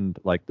found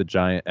like the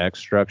giant X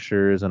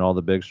structures and all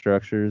the big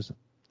structures.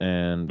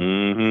 And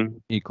Mm-hmm.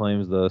 he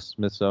claims the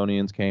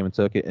Smithsonians came and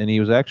took it. And he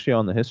was actually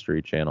on the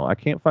History Channel. I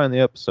can't find the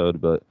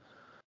episode, but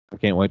I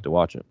can't wait to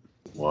watch it.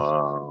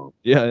 Wow.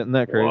 Yeah, isn't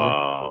that crazy?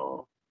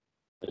 Wow.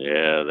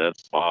 Yeah,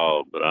 that's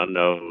wild. But I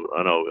know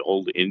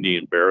old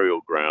Indian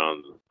burial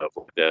grounds and stuff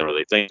like that, or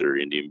they think they're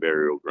Indian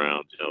burial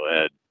grounds. You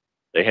know,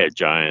 they had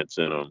giants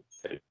in them.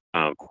 They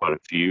found quite a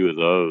few of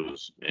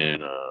those,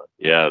 and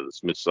yeah, the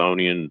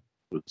Smithsonian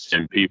would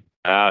send people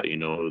out. You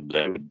know,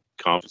 they would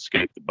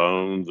confiscate the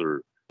bones,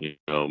 or, you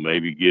know,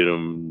 maybe get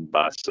them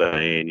by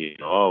saying, you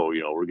know, oh,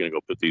 you know, we're gonna go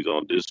put these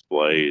on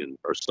display and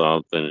or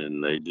something,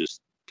 and they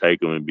just take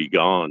them and be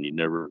gone. You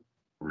never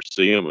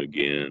see them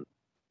again.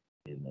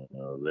 You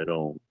know, they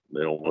don't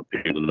want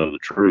people to know the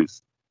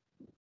truth.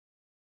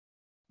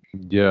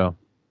 Yeah,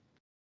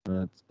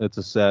 it's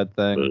a sad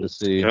But thing to it's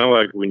see. kind of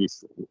like when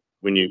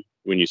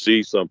you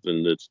see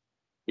something that's,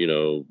 you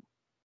know,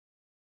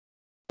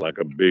 like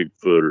a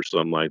Bigfoot or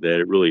something like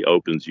that, it really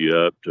opens you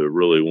up to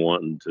really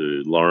wanting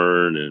to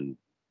learn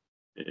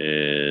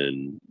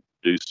and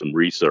do some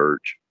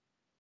research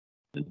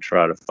and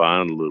try to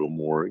find a little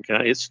more.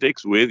 It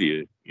sticks with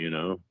you, you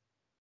know. I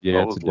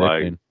Yeah, it's was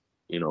like, addicting.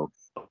 you know,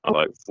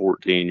 like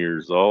 14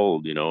 years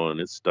old, you know, and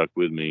it stuck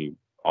with me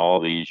all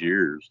these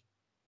years.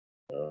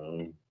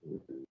 Um,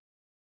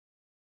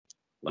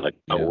 like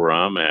Yeah. where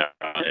I'm at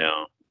right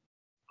now,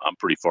 I'm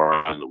pretty far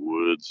out in the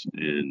woods,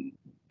 and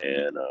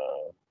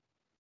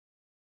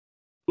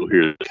you'll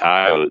hear the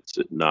coyotes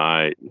at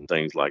night and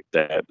things like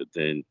that. But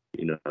then,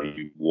 you know,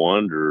 you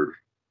wonder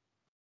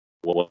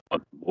what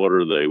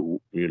are they,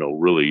 you know,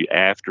 really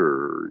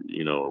after?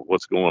 You know,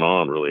 what's going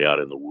on really out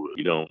in the woods?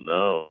 You don't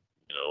know.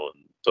 You know,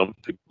 and some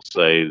people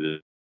say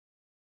that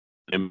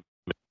they mimic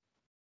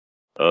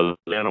other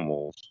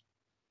animals.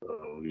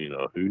 So, you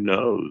know, who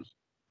knows?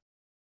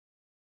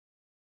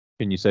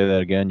 Can you say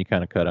that again? You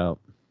kind of cut out.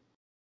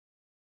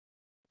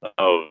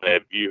 Oh,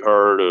 have you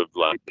heard of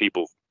like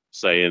people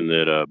saying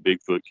that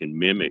Bigfoot can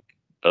mimic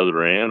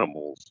other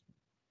animals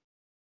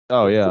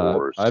Oh in the yeah,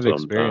 forest I've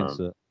experienced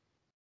sometimes? it.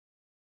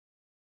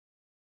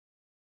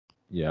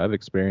 Yeah, I've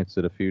experienced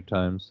it a few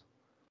times.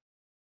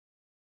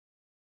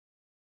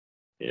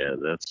 Yeah,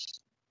 that's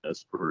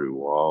pretty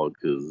wild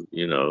because,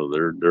 you know,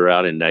 they're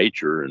out in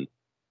nature, and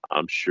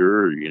I'm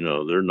sure, you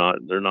know, they're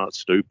not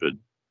stupid.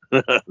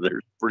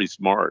 They're pretty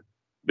smart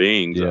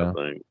beings, I Yeah,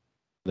 think.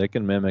 they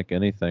can mimic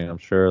anything. I'm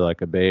sure,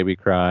 like a baby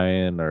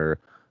crying or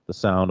the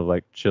sound of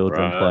like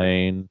children Right.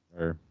 playing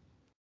or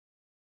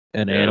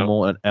an Yeah.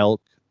 animal, an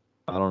elk.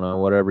 I don't know,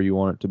 whatever you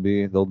want it to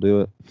be, they'll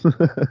do it.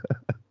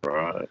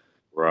 Right.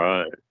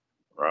 Right.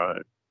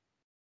 Right.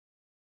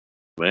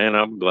 Man,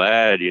 I'm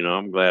glad. You know,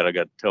 I'm glad I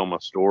got to tell my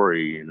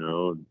story. You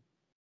know,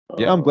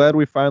 Yeah, I'm glad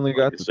we finally like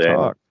got I to said,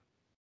 talk.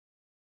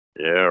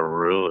 yeah,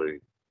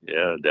 really,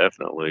 yeah,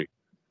 definitely.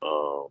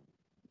 Um,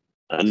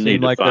 I Seemed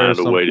need to like there were find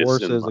a some way to send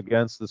forces my.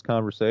 against this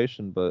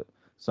conversation, but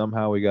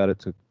somehow we got it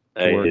to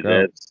Hey, work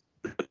out.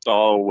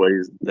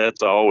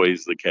 that's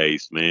always the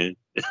case, man.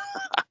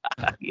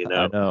 You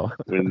I know, know.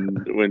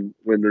 when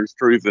there's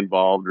truth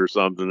involved or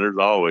something, there's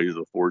always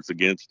a force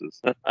against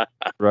us.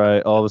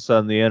 Right. All of a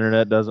sudden the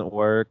internet doesn't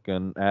work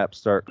and apps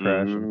start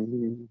crashing.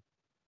 Hmm.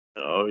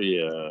 Oh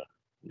yeah,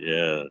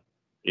 yeah.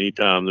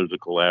 Anytime there's a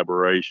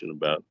collaboration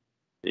about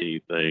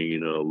anything, you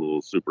know, a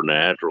little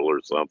supernatural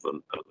or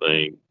something, I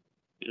think,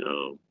 you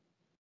know,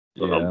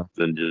 Yeah.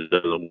 something just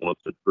doesn't want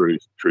the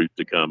truth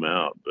to come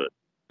out. But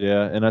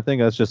Yeah, and I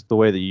think that's just the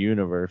way the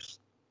universe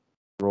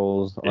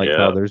rolls, like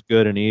how yeah, there's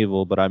good and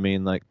evil, but I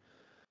mean like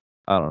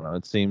I don't know,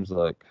 it seems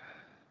like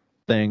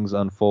things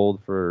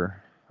unfold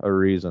for a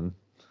reason.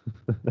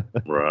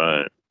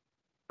 right,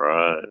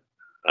 right.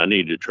 I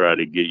need to try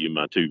to get you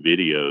my 2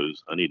 videos.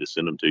 I need to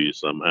send them to you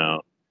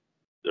somehow.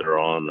 They're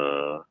on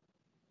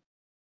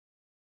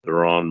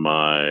they're on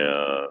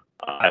my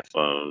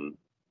iPhone,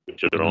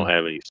 which I don't Mhm.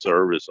 have any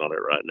service on it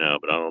right now,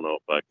 but I don't know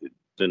if I could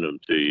send them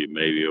to you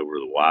maybe over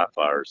the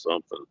Wi-Fi or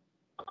something.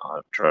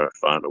 I'll try to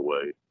find a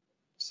way to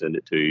send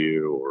it to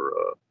you, or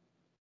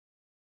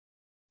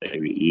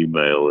maybe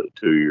email it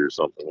to you or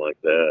something like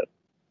that.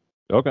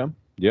 Okay.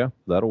 Yeah,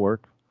 that'll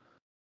work.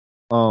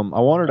 I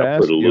wanted to I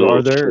put ask a you, little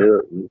are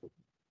there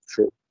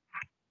shit.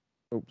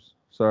 oops,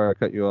 sorry I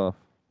cut you off.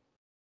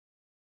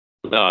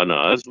 No,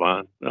 no, that's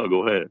fine. No,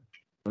 go ahead.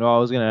 No, I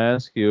was gonna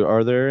ask you,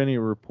 are there any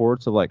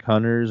reports of like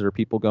hunters or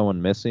people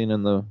going missing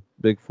in the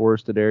big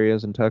forested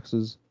areas in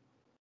Texas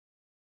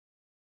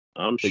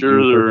I'm that sure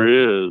you've heard of?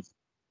 there is.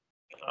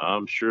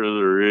 I'm sure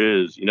there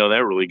is. You know,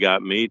 that really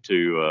got me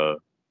to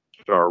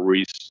start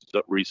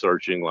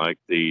researching like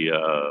the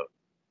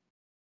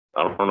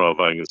I don't know if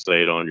I can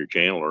say it on your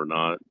channel or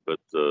not, but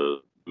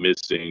the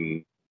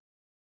missing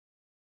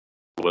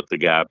what the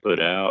guy put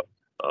out.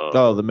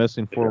 Oh, the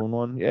missing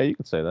 411. Yeah, you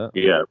can say that.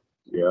 Yeah,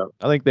 yeah,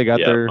 I think they got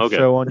yeah. their Okay.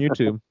 show on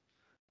YouTube.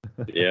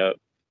 Yeah,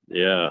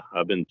 yeah.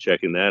 I've been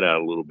checking that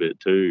out a little bit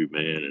too,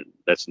 man. And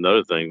that's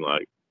another thing,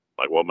 like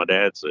what my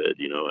dad said.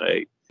 You know,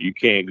 hey, you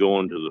shouldn't go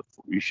into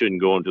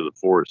the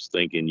forest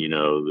thinking, you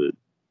know, that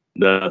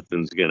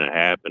nothing's gonna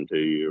happen to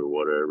you or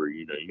whatever.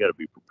 You know, you got to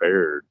be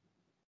prepared.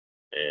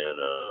 And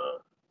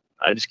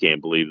I just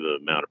can't believe the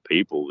amount of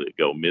people that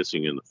go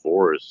missing in the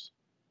forest.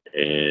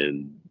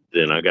 And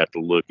then I got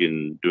to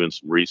doing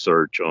some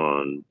research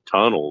on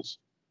tunnels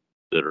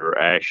that are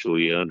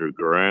actually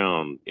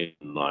underground in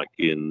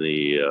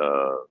the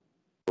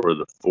where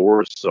the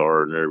forests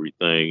are and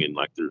everything, and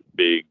like there's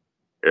big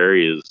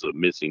areas of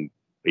missing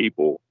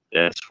people.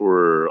 That's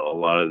where a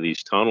lot of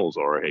these tunnels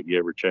are. Have you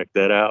ever checked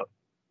that out?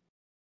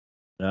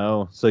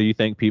 No. So you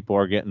think people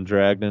are getting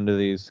dragged into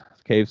these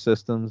cave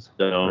systems?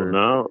 Don't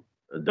know.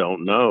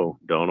 Don't know.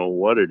 Don't know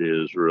what it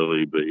is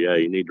really, but yeah,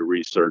 you need to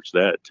research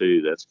that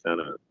too.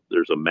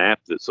 There's a map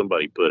that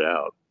somebody put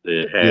out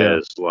that Yeah.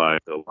 has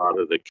like a lot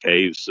of the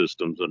cave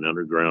systems and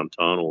underground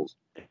tunnels,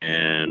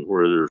 and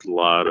where there's a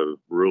lot of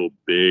real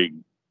big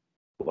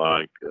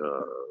like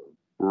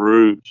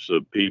groups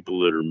of people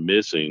that are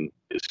missing.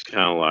 It's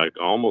kind of like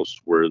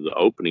almost where the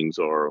openings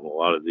are in a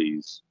lot of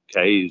these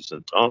caves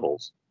and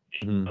tunnels.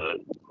 Mhm.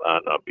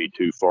 Might not be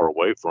too far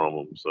away from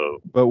them.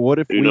 So But what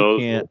if who we knows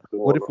can't? what's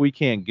going What if on? we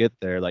can't get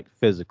there, like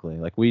physically?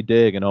 Like we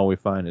dig and all we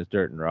find is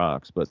dirt and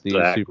rocks, but these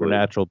Exactly.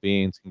 supernatural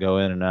beings can go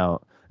in and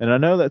out. And I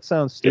know that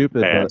sounds Get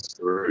stupid, but passed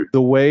through.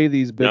 the way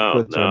these No,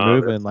 Bigfoots are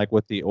no, moving, like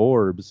with the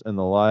orbs and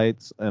the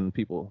lights, and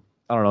people,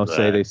 I don't know,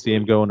 say they see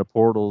him exactly. go into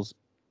portals.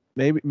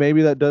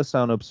 Maybe that does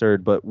sound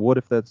absurd, but what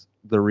if that's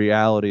the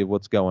reality of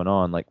what's going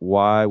on? Like,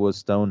 why was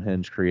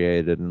Stonehenge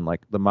created? And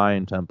like the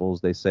Mayan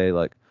temples, they say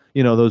like,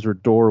 those were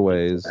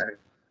doorways,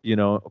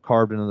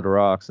 carved into the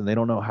rocks, and they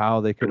don't know how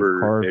they could have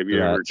carved Have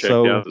you ever that. checked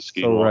out So the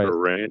so right. Skinwalker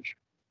Ranch?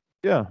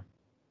 Yeah.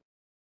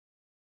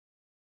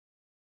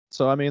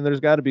 So I mean, there's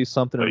got to be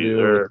something Are to you do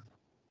with. there?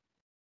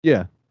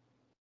 Yeah.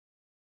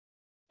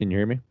 Can you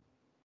hear me?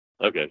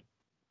 Okay.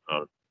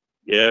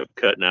 Yeah,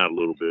 cutting out a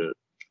little bit.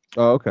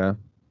 Oh, okay.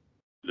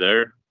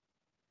 There?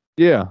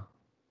 Yeah.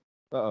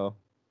 Uh-oh.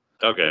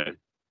 Okay. Have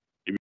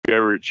you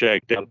ever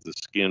checked out the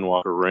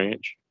Skinwalker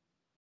Ranch?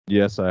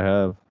 Yes, I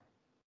have.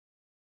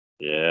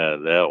 Yeah,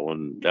 that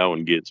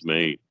one gets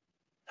me.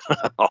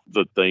 All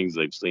the things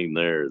they've seen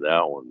there,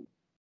 that one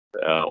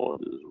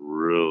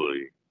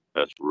is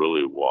that's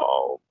really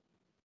wild.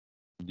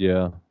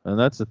 Yeah. And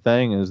that's the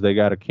thing is they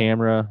got a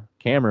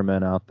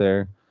cameraman out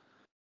there,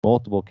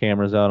 multiple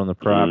cameras out on the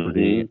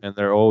property, Mm-hmm. and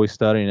they're always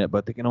studying it,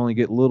 but they can only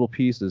get little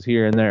pieces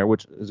here and there,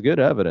 which is good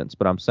evidence.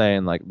 But I'm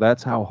saying like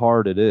that's how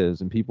hard it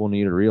is, and people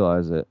need to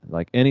realize it.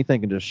 Like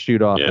anything can just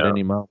shoot off at Yeah,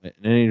 any moment,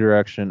 in any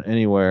direction,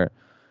 anywhere.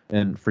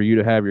 And for you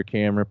to have your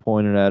camera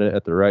pointed at it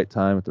at the right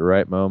time, at the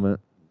right moment,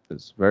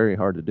 it's very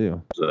hard to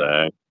do.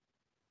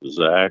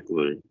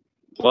 exactly.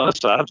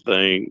 Plus, I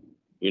think,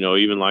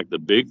 even like the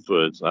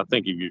Bigfoots, I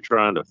think if you're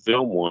trying to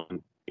film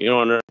one,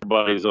 and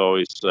everybody's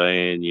always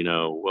saying,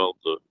 well,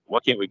 why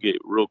can't we get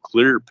real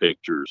clear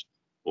pictures?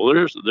 Well,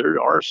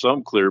 there are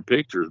some clear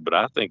pictures, but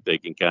I think they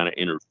can kind of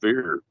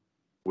interfere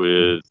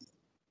with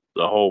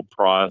the whole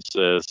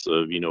process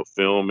of,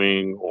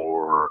 filming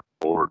or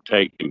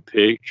taking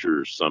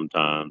pictures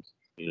sometimes.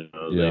 They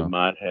Yeah.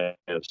 might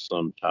have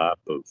some type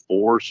of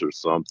force or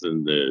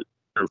something that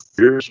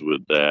interferes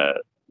with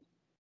that.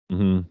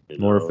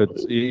 Or if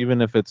it's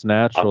even if it's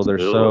natural, they're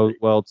so Possibility.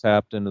 well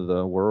tapped into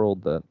the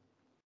world that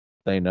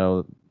they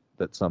know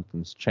that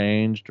something's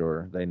changed,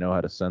 or they know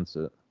how to sense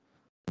it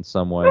in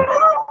some way.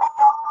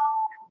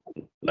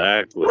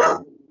 Exactly.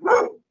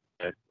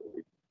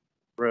 Exactly.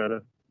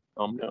 Greta,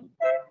 calm down.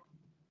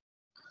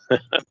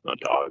 My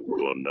dog's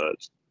going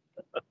nuts.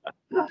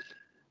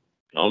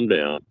 Calm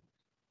down.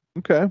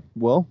 Okay.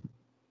 Well,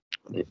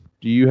 do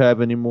you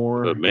have any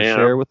more But to man,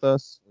 share with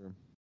us?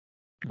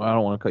 I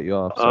don't want to cut you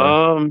off.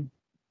 Sorry.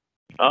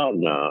 oh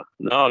no,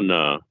 no,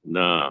 no,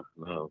 no,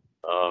 no.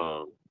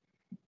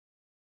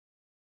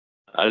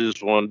 I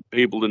just want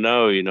people to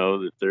know,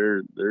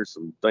 that there's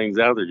some things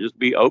out there. Just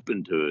be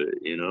open to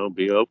it,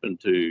 be open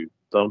to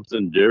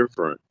something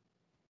different.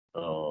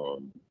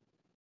 Um,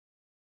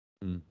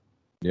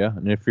 Yeah,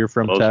 and if you're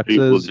from Most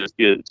people Texas, just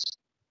get,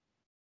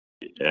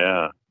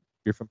 yeah.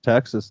 you're from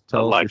Texas, I'd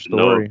tell us your like to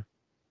know. story.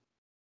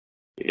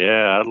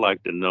 Yeah, I'd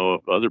like to know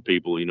if other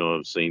people,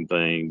 have seen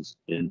things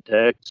in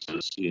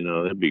Texas.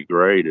 That'd be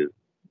great.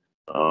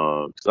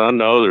 Because I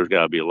know there's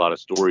got to be a lot of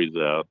stories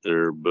out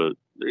there, but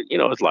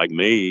it's like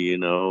me.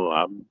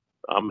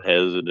 I'm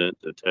hesitant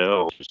to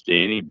tell just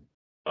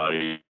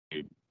anybody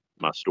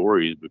my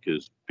stories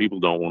because people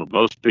don't want to.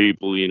 Most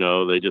people,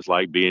 they just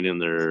like being in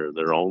their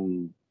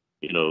own,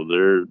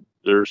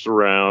 their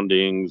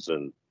surroundings,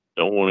 and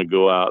don't want to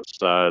go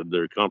outside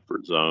their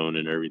comfort zone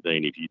and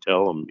everything. If you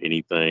tell them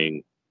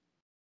anything,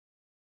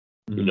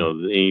 you know,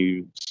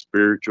 any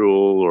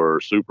spiritual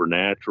or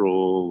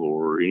supernatural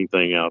or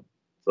anything outside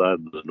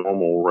the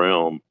normal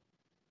realm,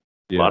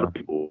 a lot of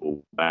people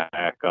will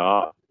back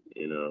off.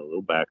 You know,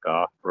 they'll back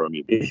off from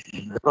you.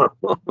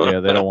 Yeah,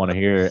 they don't want to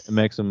hear it. It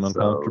makes them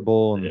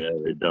uncomfortable. So, yeah,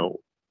 they don't.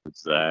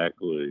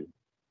 Exactly.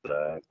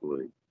 But,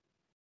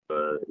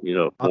 you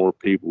know, if more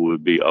people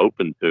would be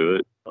open to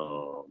it,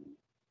 I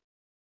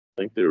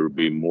think there would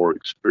be more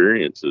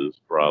experiences,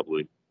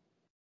 probably.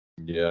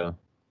 Yeah,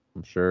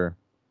 I'm sure.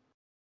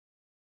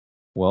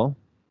 Well,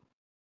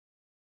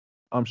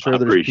 I'm sure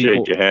there's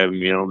appreciate you having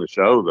me on the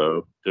show,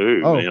 though,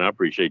 too, Oh. man. I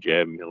appreciate you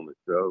having me on the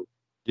show.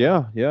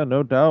 Yeah,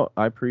 no doubt.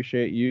 I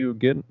appreciate you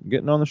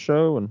getting on the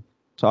show and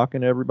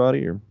talking to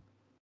everybody or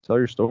tell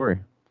your story.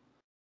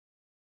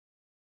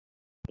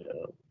 Yeah.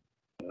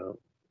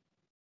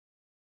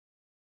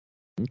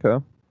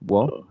 Okay.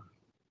 Well,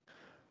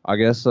 I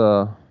guess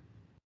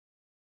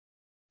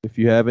if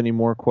you have any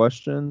more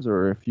questions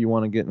or if you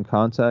want to get in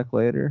contact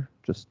later,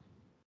 just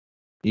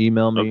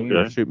email me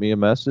or shoot me a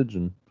message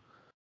and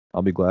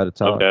I'll be glad to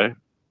talk.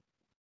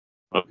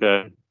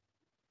 Okay.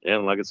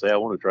 And like I say, I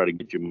want to try to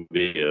get you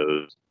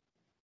videos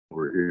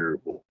over here,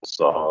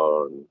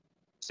 saw, and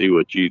see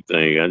what you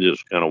think. I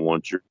just kind of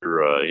want your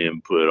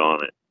input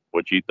on it,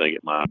 what you think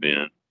it might have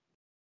been.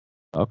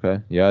 Okay.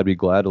 Yeah, I'd be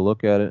glad to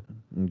look at it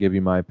and give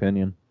you my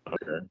opinion.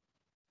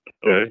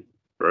 Okay.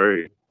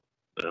 Great.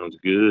 Sounds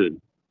good.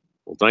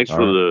 Well, thanks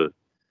for the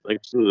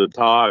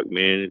talk,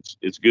 man.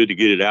 It's good to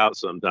get it out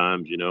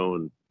sometimes, you know,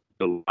 and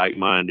the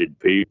like-minded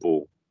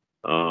people.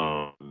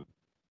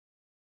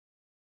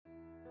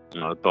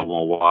 I told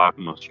my wife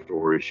my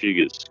story. She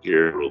gets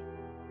scared.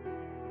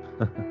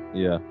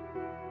 Yeah.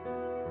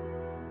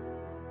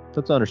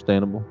 That's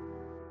understandable.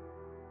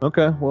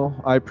 Okay, well,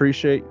 I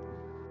appreciate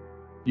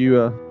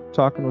you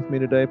talking with me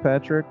today,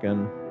 Patrick,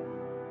 and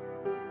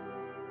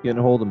getting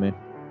a hold of me.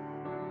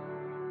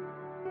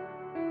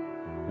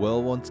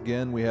 Well, once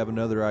again, we have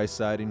another ice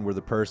sighting where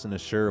the person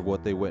is sure of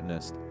what they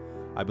witnessed.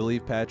 I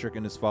believe Patrick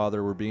and his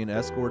father were being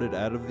escorted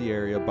out of the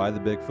area by the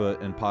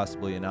Bigfoot and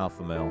possibly an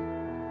alpha male.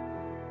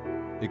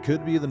 It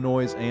could be the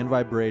noise and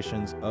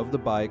vibrations of the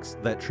bikes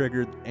that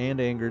triggered and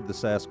angered the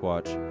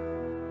Sasquatch.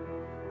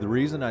 The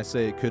reason I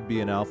say it could be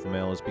an alpha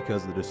male is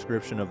because of the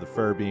description of the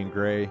fur being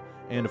gray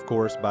and of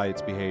course by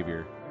its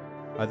behavior.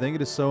 I think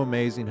it is so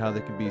amazing how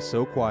they can be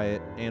so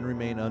quiet and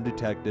remain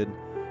undetected,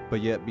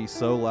 but yet be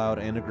so loud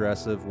and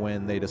aggressive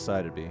when they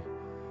decide to be.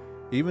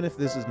 Even if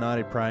this is not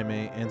a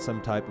primate and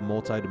some type of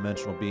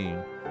multidimensional being,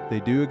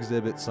 they do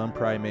exhibit some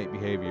primate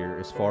behavior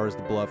as far as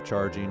the bluff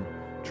charging,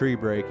 tree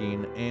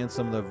breaking, and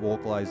some of the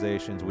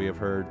vocalizations we have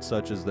heard,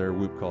 such as their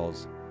whoop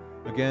calls.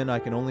 Again, I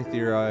can only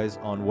theorize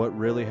on what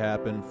really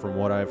happened from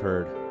what I've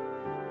heard.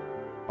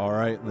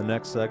 Alright, in the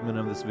next segment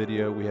of this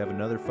video, we have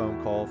another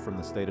phone call from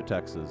the state of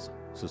Texas,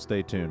 so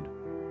stay tuned.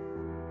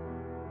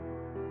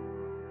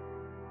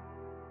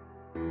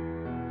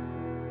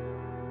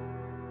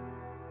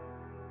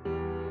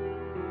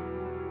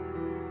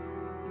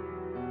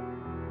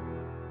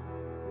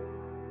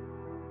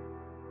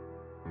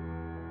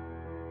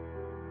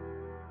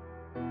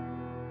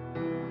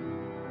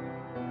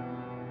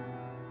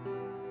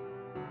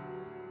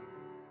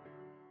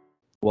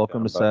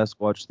 Welcome to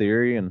Sasquatch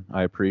Theory, and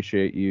I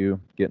appreciate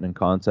you getting in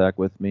contact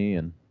with me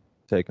and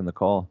taking the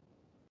call.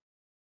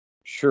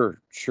 Sure,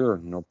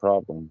 no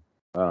problem.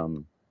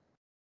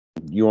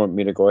 You want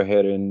me to go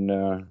ahead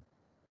and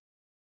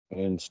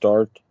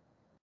start?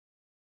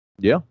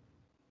 Yeah.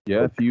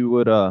 If you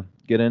would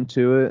get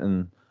into it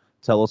and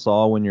tell us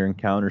all when your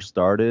encounter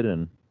started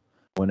and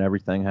when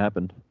everything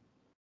happened.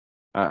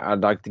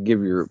 I'd like to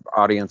give your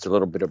audience a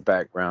little bit of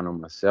background on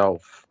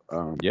myself.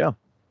 Yeah,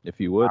 if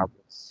you would.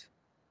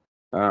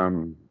 I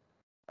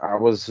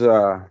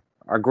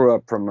grew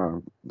up from a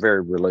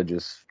very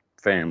religious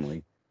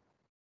family,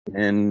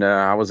 and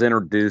I was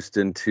introduced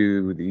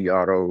into the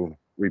auto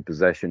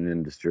repossession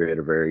industry at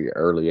a very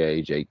early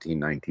age, 18,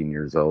 19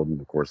 years old. And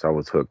of course, I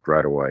was hooked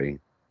right away.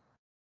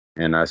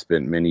 And I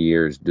spent many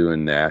years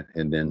doing that.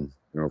 And then,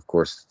 of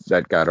course,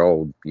 that got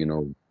old,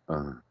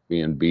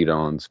 being beat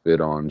on,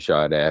 spit on,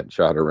 shot at,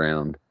 shot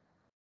around.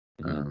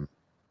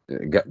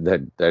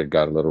 That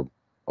got a little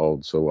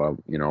old. So I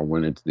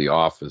went into the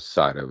office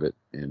side of it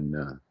and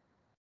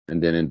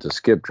then into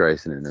skip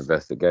tracing and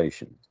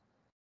investigation.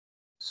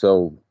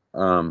 So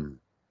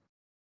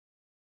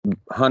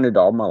hunted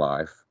all my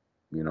life,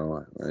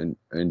 and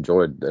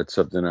enjoyed. That's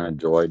something I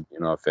enjoyed.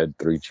 I've had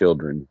 3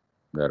 children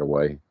that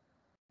way.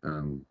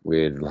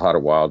 We had a lot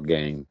of wild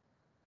game,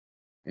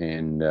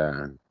 and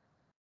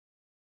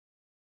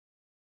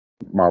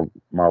my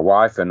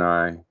wife and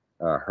I,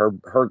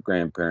 her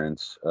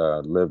grandparents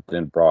lived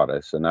in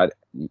Broadus,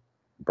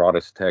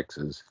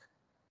 Texas.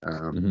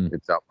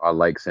 It's up by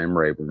Lake Sam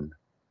Rayburn,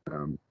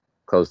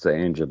 close to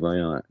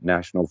Angelina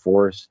National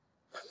Forest.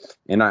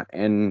 And I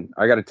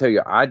got to tell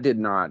you, I did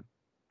not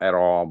at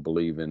all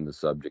believe in the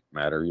subject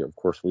matter. Of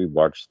course, we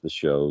watched the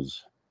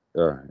shows,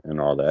 and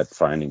all that,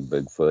 finding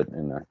Bigfoot,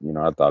 and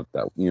I thought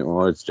that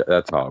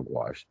that's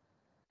hogwash.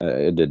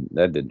 That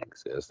didn't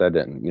exist. That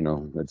didn't,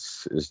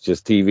 it's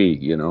just TV,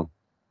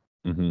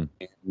 Mm-hmm.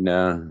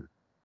 And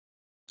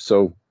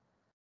so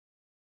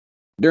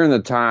during the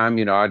time,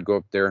 I'd go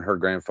up there, and her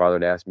grandfather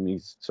would ask me,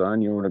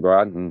 "Son, you're going to go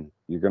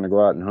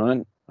out and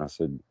hunt?" I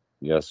said,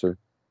 "Yes, sir."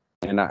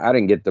 And I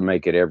didn't get to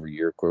make it every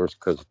year, of course,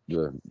 because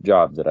the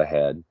job that I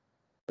had.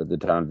 But the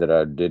time that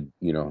I did,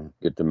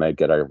 get to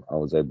make it, I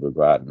was able to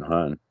go out and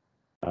hunt.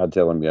 I'd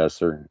tell him, "Yes,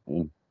 sir."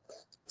 And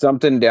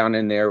something down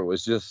in there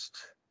was just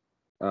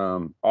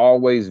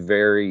always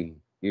very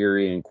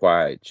eerie and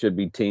quiet. Should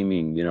be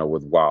teeming,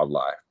 with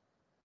wildlife.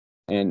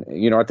 And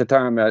at the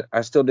time,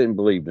 I still didn't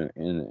believe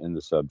in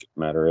the subject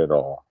matter at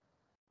all.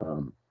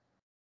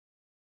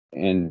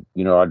 And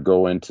I'd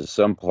go into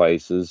some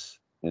places,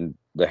 and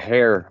the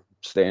hair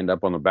stand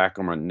up on the back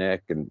of my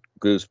neck and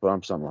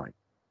goosebumps. I'm like,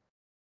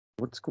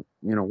 what's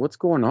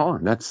going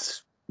on?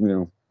 That's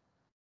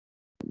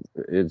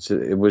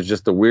it was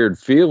just a weird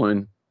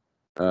feeling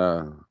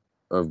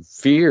of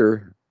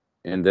fear,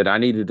 and that I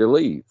needed to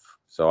leave.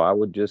 So I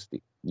would just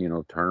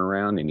turn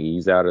around and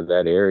ease out of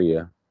that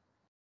area.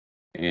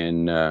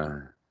 And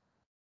I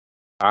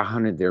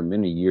hunted there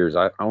many years.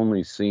 I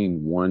only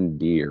seen one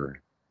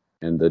deer,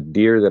 and the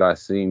deer that I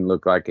seen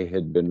looked like it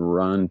had been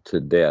run to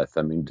death.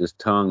 I mean, just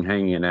tongue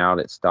hanging out.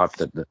 It stopped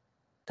at the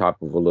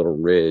top of a little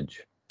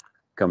ridge,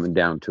 coming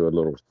down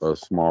to a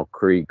small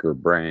creek or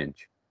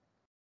branch,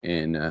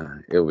 and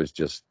it was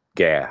just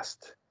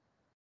gassed.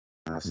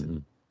 I said, Mm-hmm.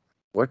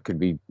 what could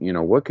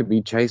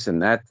be chasing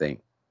that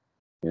thing?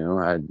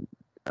 I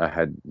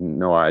had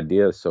no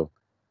idea. So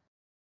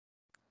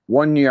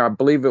one year, I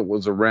believe it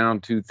was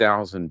around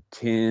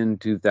 2010,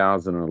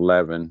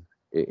 2011,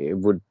 it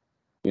would,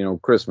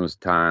 Christmas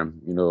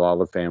time, all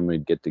the family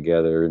would get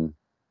together, and,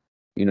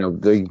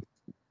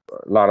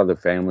 a lot of the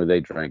family,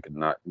 they drank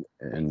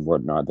and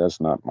whatnot.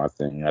 That's not my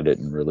thing. I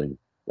didn't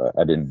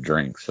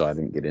drink, so I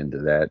didn't get into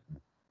that.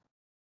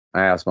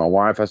 I asked my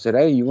wife, I said,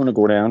 "Hey, you want to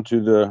go down to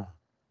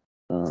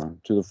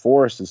the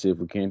forest and see if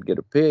we can't get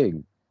a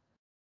pig?"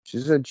 She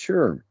said,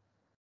 "Sure."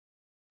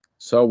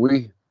 So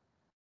we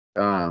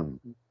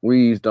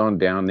eased on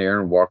down there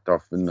and walked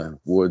off in the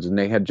woods, and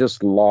they had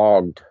just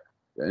logged,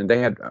 and they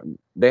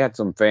had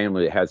some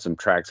family that had some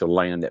tracts of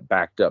land that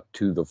backed up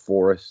to the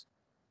forest,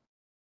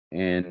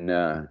 and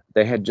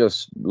they had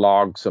just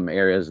logged some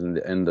areas,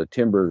 and the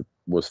timber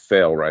was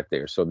fell right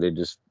there, so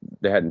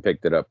they hadn't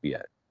picked it up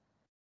yet.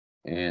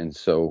 And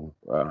so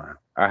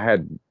I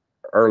had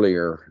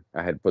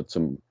put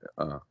some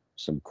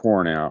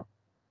corn out,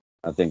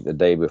 I think the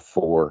day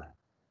before,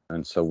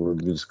 and so we're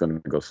just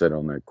going to go sit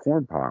on that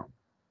corn pile.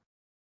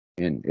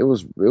 And it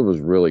was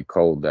really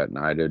cold that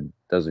night. It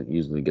doesn't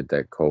usually get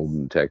that cold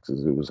in Texas.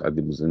 I think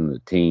it was in the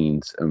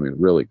teens. I mean,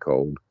 really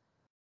cold.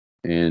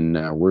 And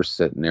we're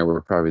sitting there.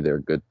 We're probably there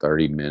a good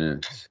 30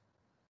 minutes,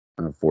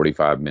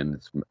 45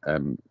 minutes,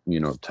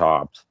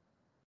 tops.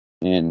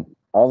 And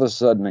all of a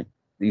sudden,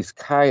 these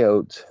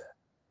coyotes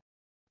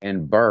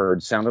and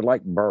birds sounded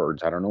like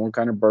birds. I don't know what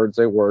kind of birds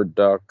they were,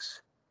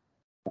 ducks.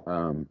 It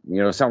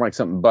sounded like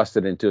something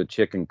busted into a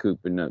chicken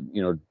coop,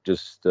 and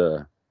just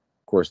of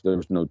course there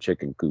was no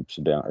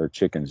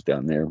chickens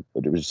down there,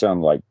 but it was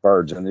sounding like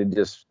birds, and they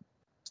just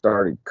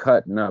started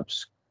cutting up,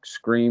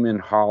 screaming,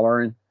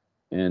 hollering,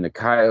 and the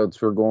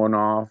coyotes were going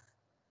off,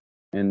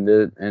 and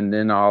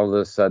then all of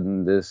a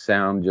sudden this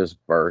sound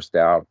just burst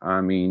out.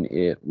 I mean,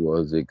 it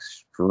was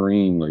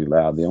extremely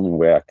loud. The only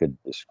way I could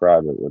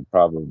describe it would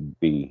probably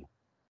be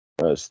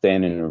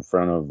standing in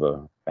front of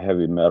a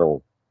heavy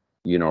metal,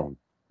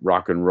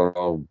 rock and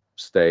roll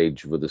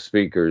stage with the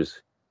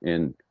speakers,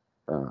 and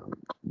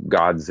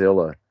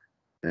Godzilla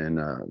and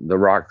the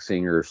rock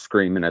singer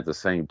screaming at the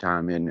same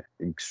time, and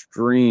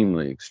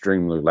extremely,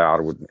 extremely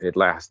loud. It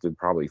lasted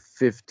probably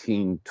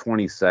 15,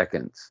 20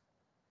 seconds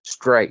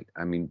straight.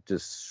 I mean,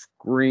 just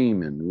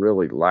screaming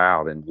really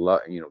loud and,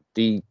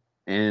 deep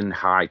and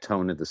high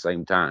tone at the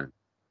same time.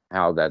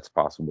 How that's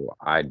possible,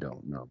 I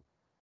don't know.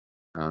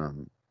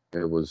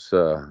 It was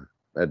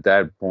at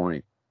that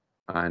point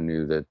I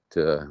knew that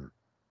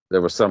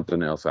there was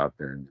something else out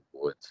there in the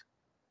woods.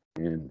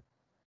 And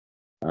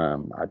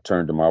I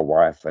turned to my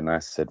wife and I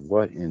said,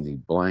 "What in the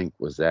blank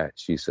was that?"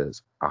 She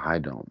says, "I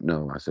don't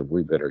know." I said,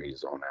 "We better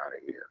ease on out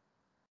of here."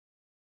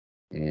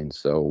 And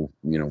so,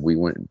 we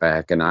went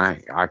back, and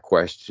I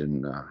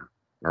questioned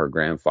her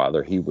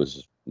grandfather. He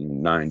was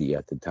 90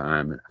 at the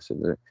time. And I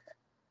said,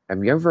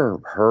 "Have you ever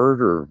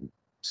heard or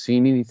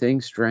seen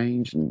anything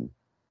strange?" And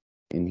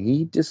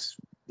he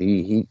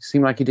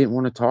seemed like he didn't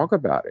want to talk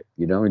about it,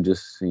 and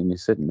he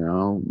said,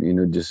 "No,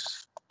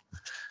 just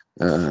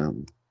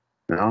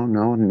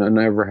no,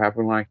 never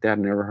happened like that.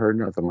 Never heard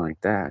nothing like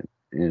that."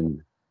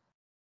 And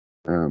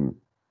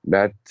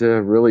that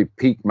really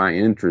piqued my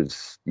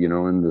interest,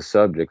 in the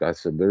subject. I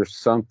said, "There's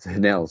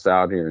something else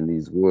out here in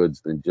these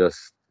woods than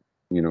just,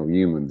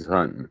 humans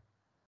hunting."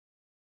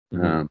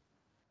 Mm-hmm.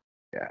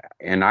 Yeah,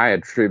 and I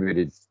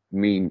attributed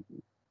me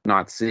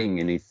not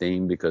seeing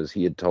anything because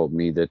he had told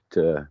me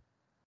that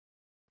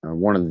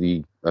One of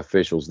the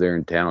officials there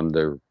in town,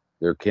 their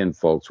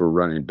kinfolks were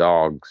running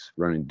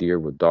deer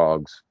with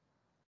dogs.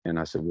 And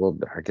I said, well,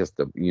 I guess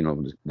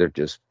they're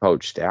just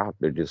poached out.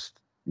 They're just,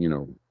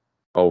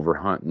 over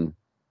hunting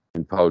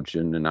and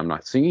poaching, and I'm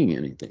not seeing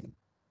anything.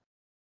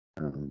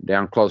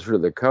 Down closer to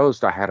the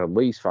coast, I had at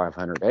least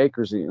 500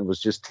 acres, and it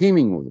was just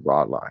teeming with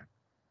wildlife.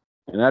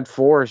 And that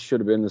forest should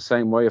have been the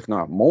same way, if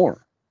not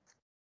more.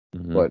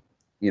 Mm-hmm. But,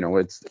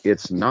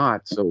 it's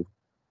not. So,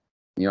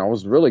 I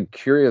was really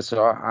curious.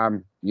 So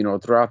I'm,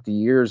 throughout the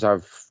years,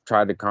 I've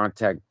tried to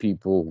contact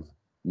people,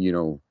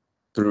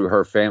 through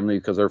her family,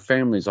 because her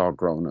family's all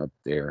grown up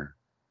there.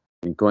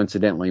 And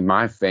coincidentally,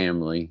 my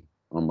family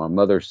on my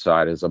mother's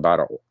side is about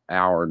an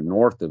hour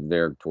north of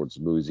there towards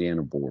the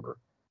Louisiana border,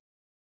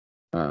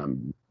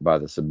 by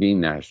the Sabine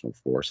National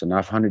Forest. And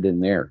I've hunted in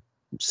there.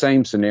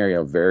 Same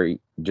scenario, very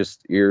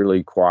just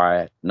eerily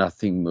quiet,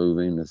 nothing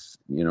moving. It's,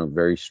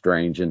 very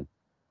strange.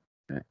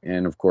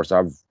 And of course,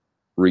 I've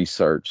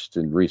researched,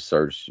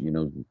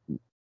 doing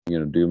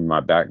my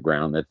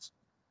background. That's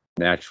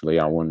naturally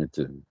I wanted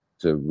to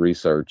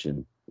research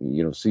and,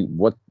 see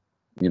what's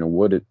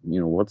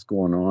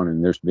going on.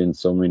 And there's been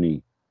so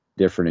many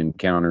different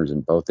encounters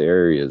in both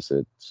areas.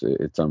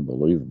 It's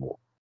unbelievable.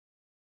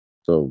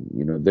 So,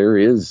 there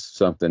is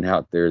something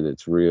out there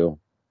that's real.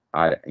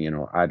 I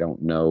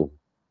don't know,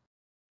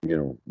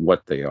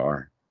 what they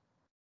are.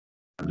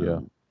 Yeah.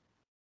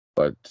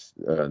 But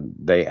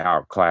they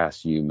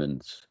outclass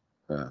humans.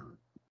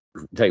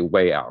 They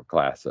way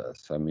outclass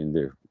us. I mean,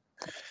 they're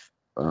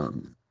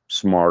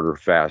smarter,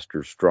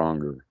 faster,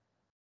 stronger.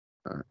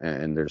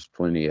 And there's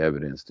plenty of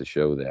evidence to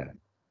show that.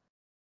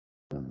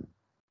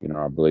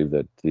 I believe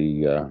that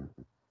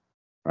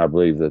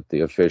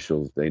the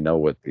officials, they know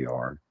what they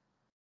are.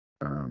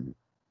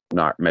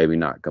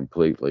 Not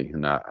completely,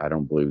 and I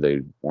don't believe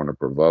they want to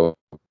provoke,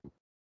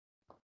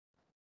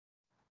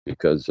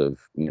 because of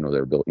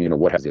their ability.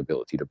 What has the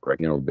ability to break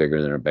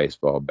bigger than a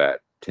baseball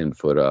bat, 10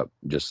 foot up,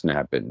 just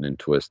snap it and then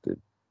twist it.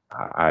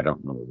 I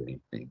don't know of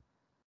anything.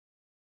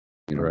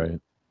 Right.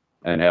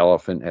 An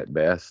elephant at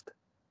best.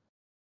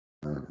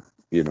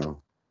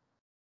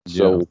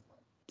 So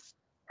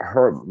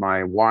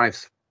my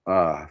wife's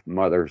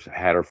mother's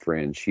had a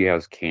friend. She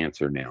has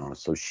cancer now,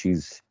 so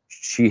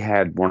she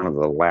had one of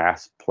the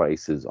last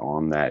places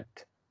on that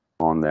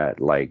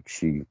lake.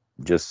 She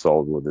just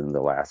sold within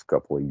the last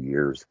couple of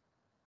years,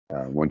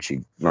 when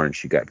she learned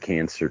she got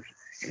cancer.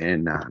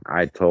 And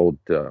I told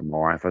my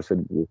wife, I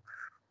said, well,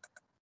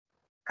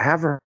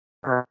 have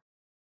her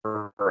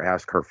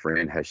ask her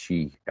friend, has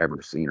she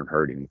ever seen or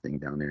heard anything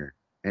down there?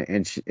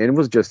 And it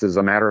was just as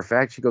a matter of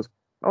fact, she goes,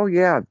 oh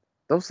yeah,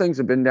 those things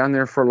have been down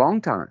there for a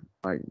long time.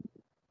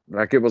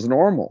 Like it was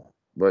normal,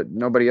 but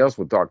nobody else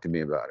would talk to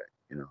me about it.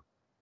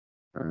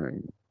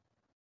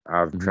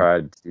 I've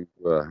tried to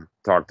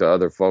talk to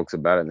other folks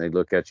about it, and they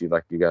look at you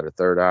like you got a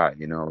third eye,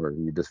 or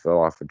you just fell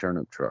off a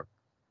turnip truck.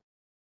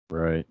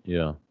 Right.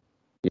 Yeah.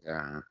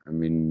 Yeah. I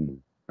mean,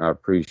 I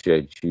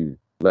appreciate you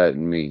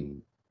letting me,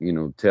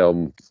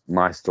 tell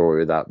my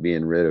story without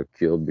being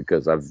ridiculed,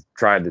 because I've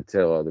tried to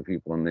tell other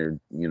people, and they're,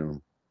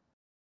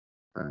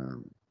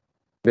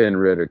 been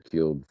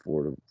ridiculed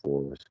for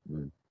us.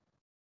 But,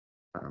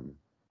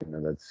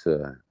 that's,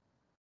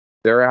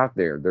 they're out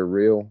there, they're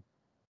real.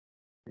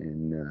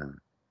 And,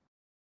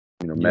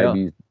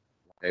 maybe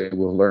they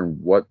will learn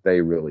what they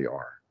really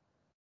are.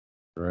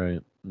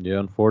 Right. Yeah.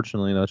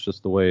 Unfortunately, that's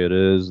just the way it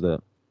is.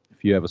 That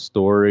if you have a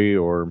story,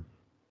 or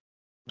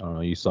I don't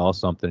know, you saw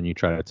something and you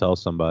try to tell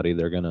somebody,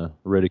 they're gonna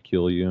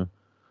ridicule you,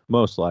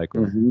 most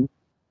likely. Mm-hmm.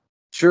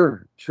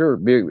 Sure.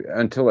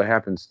 Until it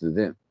happens to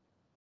them.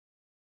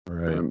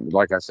 Right.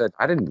 Like I said,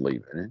 I didn't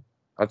believe in it.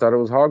 I thought it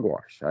was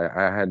hogwash.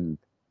 I hadn't,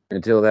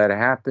 until that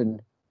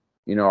happened.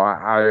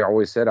 I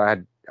always said I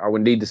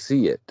would need to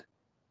see it.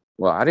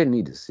 Well, I didn't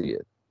need to see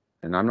it,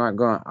 and I'm not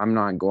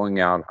going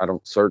out. I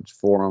don't search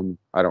for them.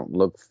 I don't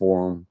look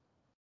for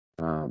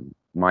them.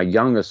 My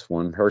youngest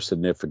one, her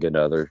significant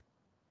other,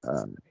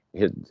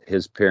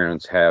 his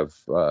parents have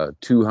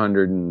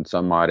 200 and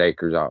some odd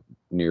acres out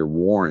near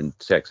Warren,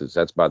 Texas.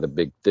 That's by the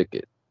Big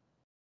Thicket.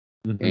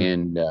 Mm-hmm.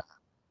 And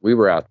we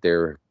were out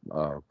there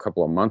a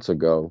couple of months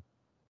ago,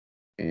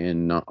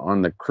 and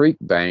on the creek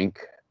bank,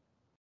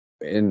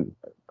 and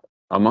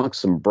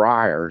amongst some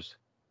briars,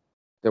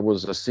 there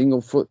was a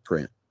single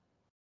footprint,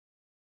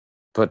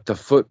 but the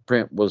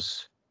footprint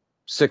was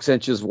 6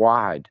 inches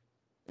wide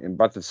and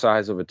about the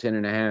size of a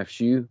 10.5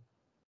 shoe.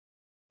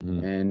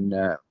 Mm-hmm. And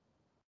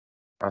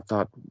I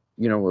thought,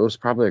 it was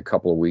probably a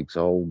couple of weeks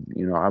old.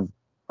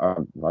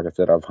 Like I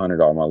said, I've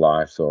hunted all my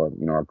life, so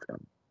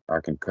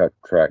I can cut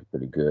track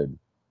pretty good.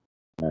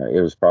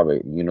 It was probably,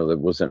 that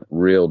wasn't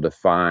real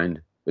defined,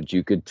 but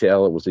you could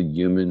tell it was a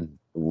human.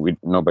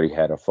 Nobody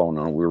had a phone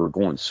on. We were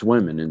going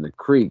swimming in the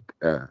creek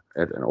at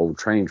an old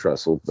train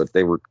trestle, but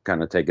they were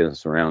kind of taking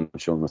us around,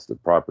 showing us the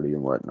property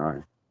and whatnot.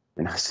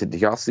 And I said, "Do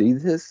y'all see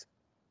this?"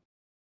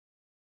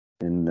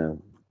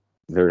 And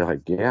they're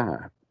like,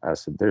 "Yeah." I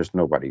said, "There's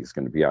nobody who's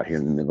going to be out here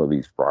in the middle of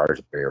these briars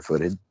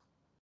barefooted."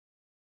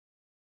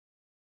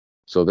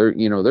 So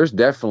there's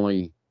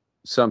definitely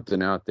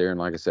something out there, and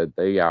like I said,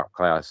 they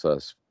outclass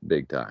us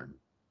big time.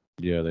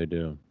 Yeah, they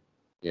do.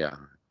 Yeah,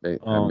 they.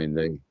 I Um, mean,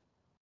 they.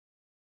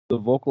 the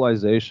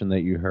vocalization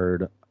that you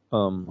heard,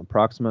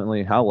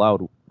 approximately how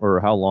loud or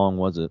how long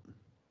was it?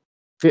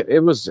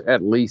 It was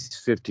at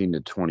least 15 to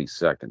 20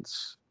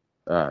 seconds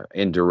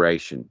in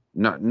duration.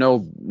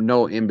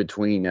 No in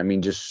between. I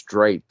mean, just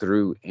straight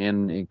through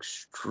and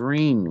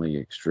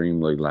extremely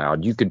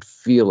loud. You could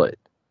feel it.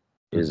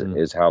 Mhm.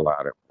 Is how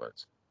loud it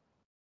was.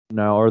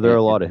 Now, are there And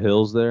a lot of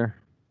hills there?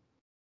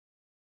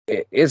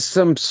 it's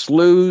some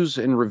sloughs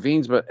and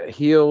ravines, but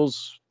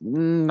hills,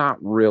 not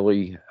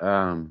really.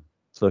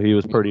 So he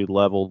was pretty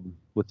leveled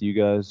with you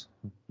guys,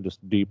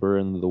 just deeper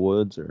into the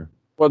woods, or?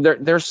 Well,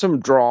 there's some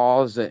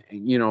draws,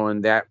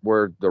 and that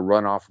where the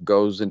runoff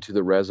goes into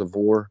the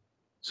reservoir.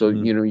 So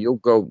Mhm.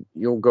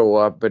 you'll go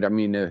up, but I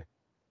mean,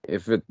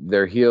 if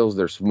they're hills,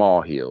 they're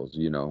small hills.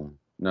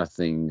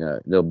 Nothing.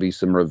 There'll be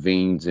some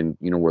ravines, and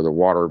where the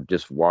water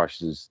just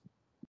washes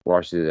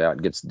it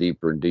out, gets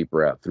deeper and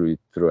deeper out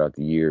throughout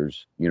the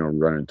years.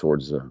 Running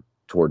towards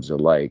the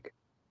lake,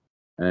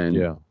 and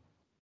Yeah.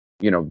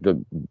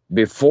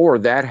 before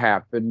that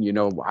happened,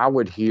 I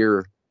would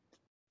hear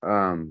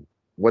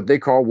what they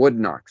call wood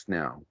knocks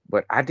now,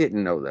 but I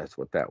didn't know that's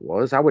what that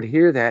was. I would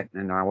hear that,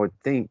 and I would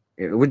think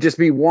it would just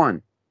be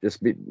one,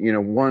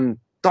 one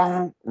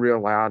thong real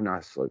loud, and I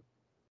was like,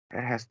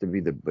 that has to be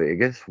the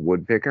biggest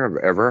woodpecker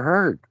I've ever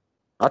heard.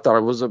 I thought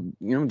it was a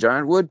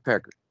giant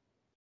woodpecker,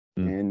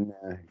 Mm. and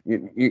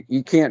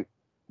you can't,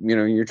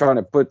 you're trying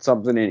to put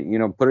something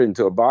in, put it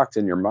into a box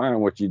in your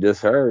mind what you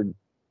just heard,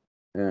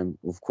 and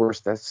of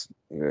course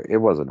it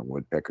wasn't a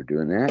woodpecker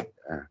doing that,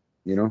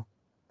 you know.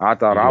 I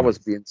thought I Yeah. was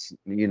being,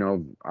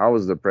 I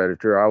was the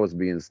predator. I was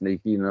being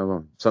sneaky.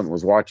 Something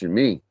was watching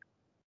me.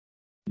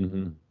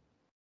 Hmm.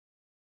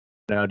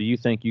 Now, do you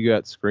think you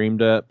got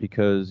screamed at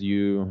because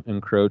you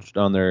encroached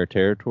on their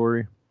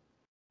territory?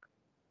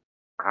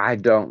 I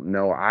don't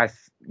know.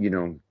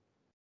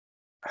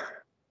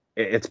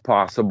 It's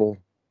possible.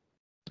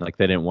 Like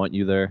they didn't want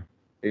you there?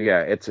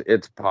 Yeah,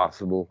 it's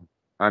possible.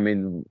 I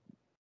mean,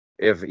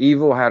 if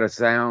evil had a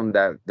sound,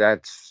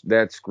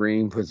 that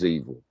scream was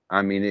evil.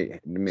 I mean,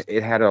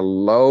 it had a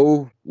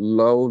low,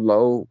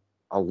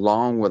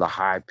 along with a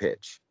high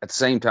pitch at the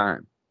same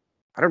time.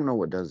 I don't know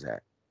what does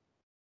that.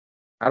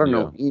 I don't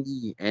Yeah. know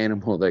any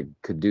animal that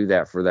could do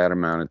that for that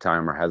amount of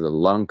time or has a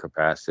lung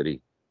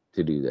capacity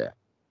to do that.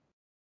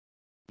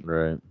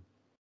 Right.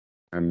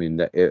 I mean,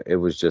 it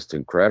was just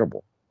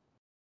incredible.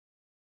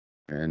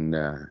 And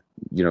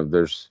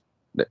there's,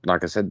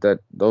 like I said, that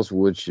those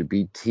woods should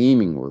be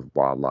teeming with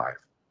wildlife,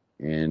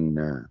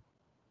 and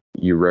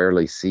you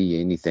rarely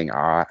see anything.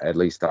 At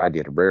least I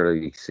did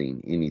rarely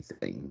seen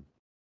anything.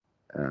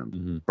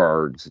 Hmm.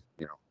 Birds,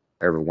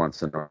 every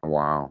once in a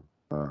while,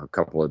 a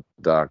couple of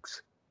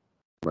ducks,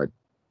 but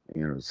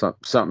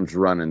something's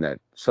running that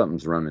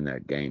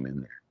game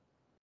in there.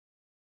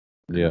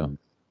 Yeah.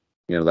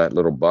 And that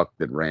little buck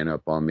that ran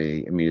up on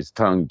me. I mean, his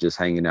tongue just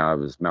hanging out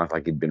of his mouth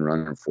like he'd been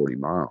running 40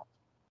 miles.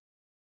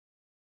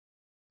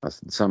 I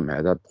said, something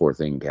had that poor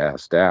thing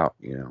gassed out.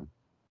 And,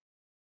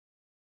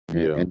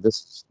 Yeah. and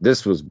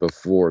this was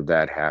before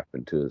that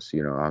happened to us.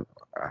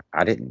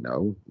 I didn't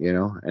know.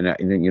 And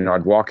then,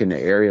 I'd walk into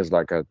areas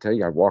like I tell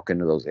you, I'd walk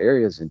into those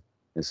areas, and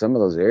in some of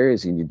those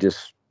areas, and you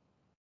just,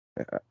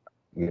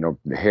 the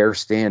hair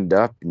stand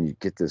up, and you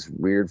get this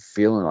weird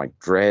feeling like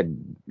dread,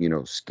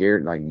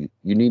 scared, like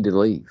you need to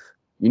leave.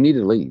 You need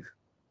to leave.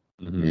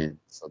 Hmm. And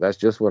so that's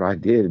just what I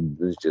did. It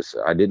was just,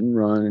 I didn't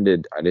run.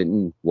 I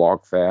didn't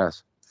walk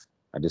fast.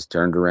 I just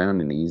turned around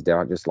and eased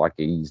out just like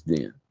I eased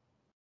in.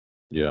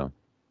 Yeah.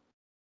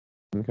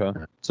 Okay.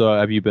 So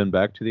have you been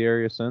back to the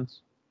area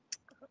since?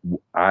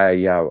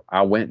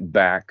 I went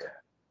back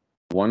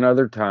one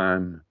other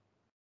time,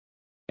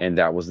 and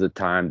that was the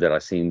time that I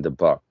seen the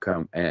buck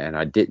come. And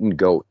I didn't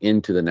go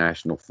into the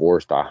national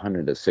forest. I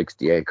hunted a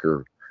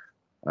 60-acre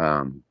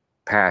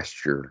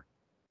pasture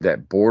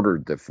that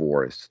bordered the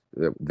forest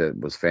that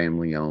was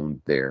family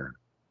owned there.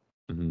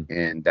 Hmm.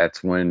 And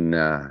that's when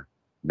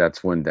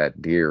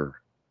that deer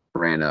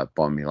ran up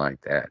on me like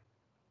that.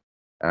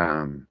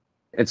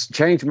 It's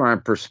changed my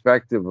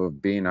perspective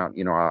of being out.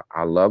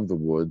 I love the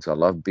woods. I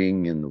love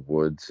being in the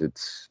woods.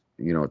 It's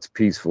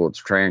peaceful, it's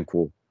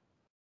tranquil.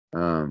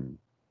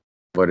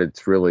 But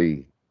it's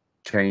really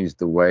changed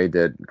the way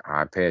that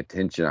I pay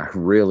attention. I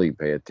really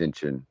pay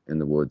attention in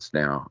the woods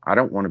now. I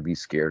don't want to be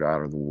scared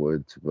out of the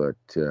woods, but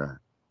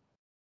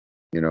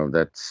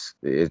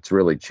it's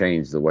really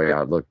changed the way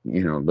I look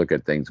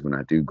at things when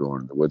I do go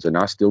into the woods, and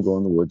I still go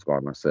in the woods by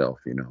myself.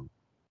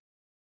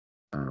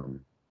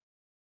 Um,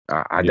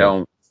 I Yeah.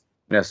 don't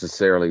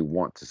necessarily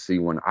want to see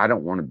one. I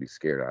don't want to be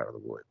scared out of the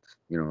woods.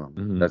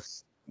 Hmm.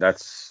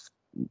 That's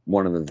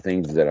one of the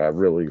things that I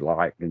really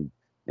like and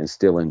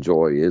still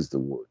enjoy is the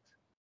woods.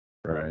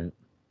 Right.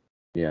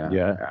 Yeah.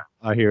 Yeah.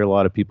 I hear a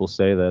lot of people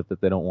say that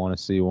they don't want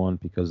to see one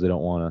because they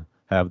don't want to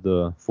have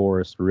the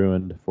forest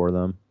ruined for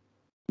them.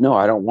 No,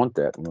 I don't want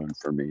that one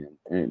for me.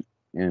 And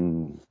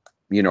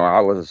I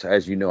was,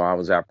 as I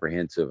was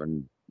apprehensive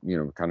and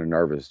kind of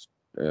nervous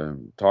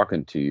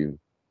talking to you,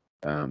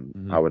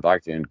 I would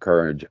like to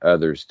encourage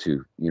others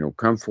to,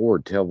 come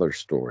forward, tell their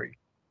story.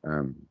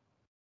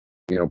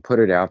 Put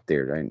it out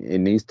there, and it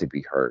needs to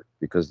be heard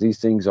because these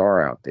things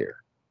are out there.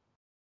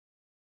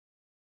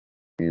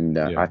 And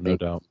I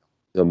think no doubt.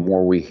 the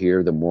more we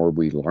hear, the more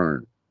we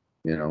learn.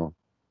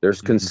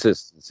 There's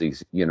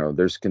consistencies.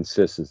 There's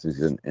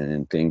consistencies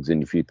in things,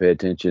 and if you pay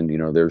attention,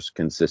 there's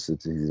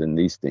consistencies in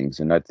these things.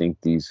 And I think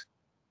these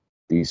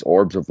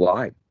orbs of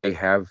light, they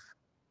have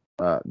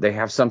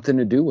something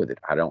to do with it.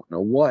 I don't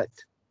know what,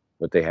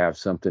 but they have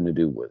something to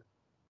do with it.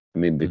 I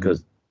mean,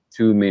 because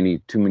too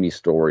many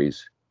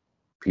stories,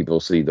 people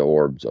see the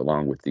orbs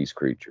along with these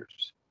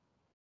creatures.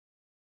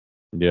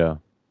 Yeah,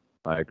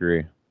 I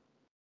agree.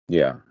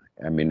 Yeah,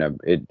 I mean,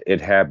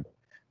 it had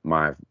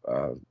my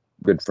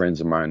good friends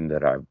of mine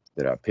that I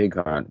pig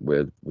hunt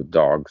with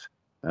dogs.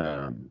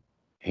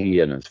 He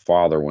and his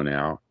father went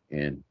out,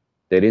 and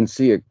they didn't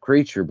see a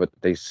creature, but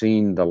they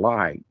seen the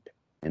light,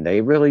 and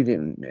they really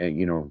didn't.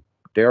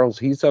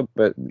 Daryl's up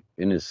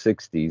in his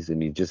 60s,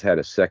 and he just had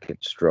a second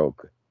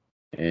stroke,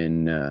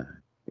 and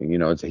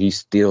he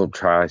still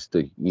tries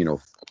to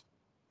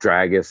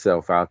drag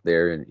himself out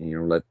there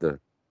and let the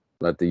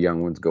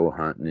young ones go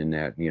hunting, and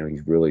that he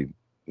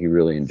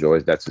really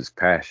enjoys. That's his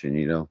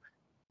passion,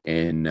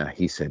 and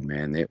he said,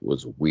 man, it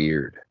was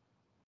weird.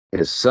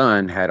 His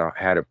son had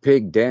a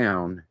pig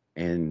down,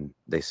 and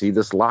they see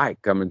this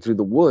light coming through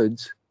the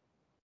woods,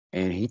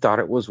 and he thought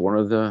it was one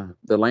of the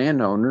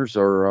landowners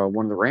or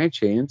one of the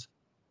ranch hands,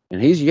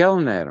 and he's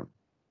yelling at him.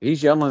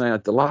 He's yelling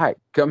at the light,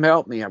 "Come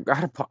help me! I've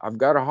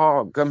got a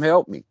hog. Come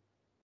help me!"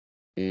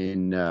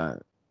 And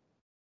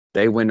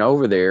they went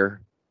over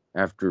there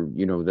after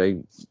they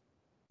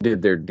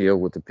did their deal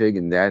with the pig,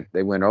 and that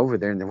they went over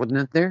there, and there wasn't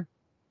nothing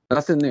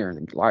there.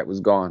 The light was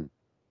gone.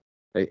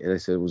 They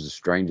said it was the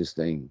strangest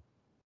thing.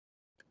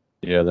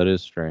 Yeah, that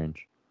is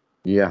strange.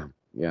 Yeah.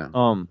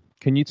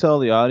 Can you tell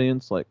the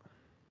audience like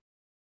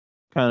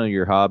kind of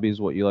your hobbies,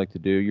 what you like to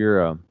do?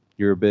 You're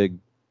a big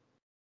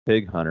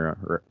pig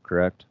hunter,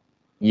 correct?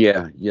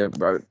 Yeah.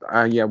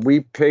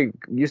 We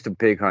used to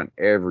pig hunt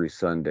every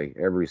Sunday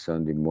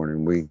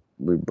morning. We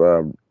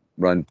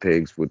run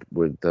pigs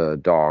with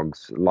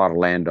dogs. A lot of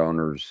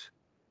landowners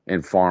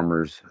and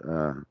farmers,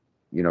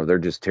 they're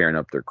just tearing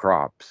up their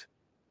crops.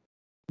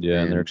 Yeah,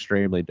 and they're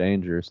extremely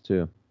dangerous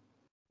too.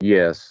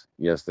 Yes,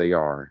 they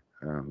are.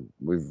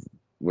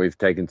 We've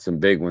taken some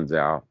big ones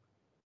out.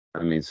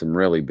 I mean, some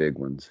really big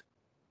ones.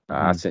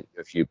 I sent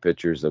you a few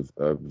pictures of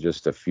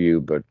just a few,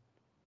 but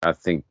I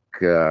think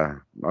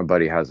my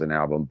buddy has an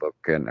album book,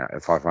 and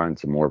if I find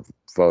some more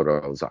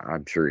photos,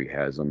 I'm sure he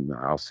has them.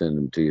 I'll send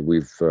them to you.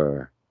 We've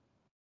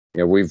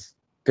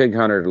pig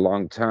hunted a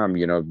long time.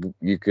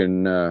 You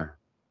can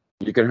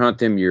hunt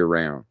them year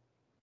round.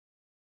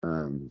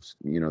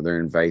 They're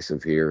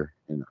invasive here,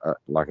 and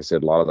like I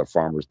said, a lot of the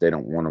farmers, they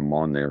don't want them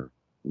on their,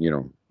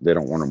 they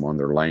don't want them on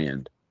their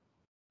land.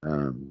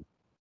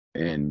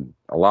 And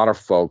a lot of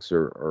folks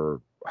are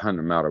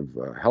hunting them out of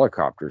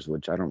helicopters,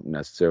 which I don't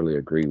necessarily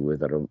agree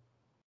with.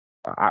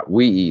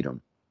 We eat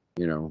them,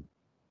 we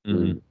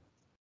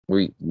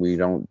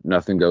don't.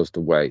 Nothing goes to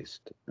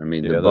waste. I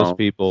mean, those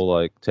people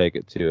like take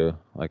it to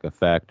like a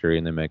factory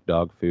and they make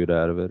dog food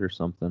out of it or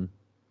something.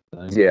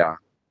 Yeah,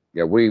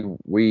 we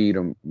eat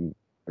them.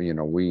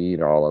 We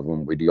eat all of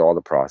them. We do all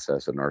the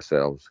processing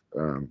ourselves.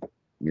 Ground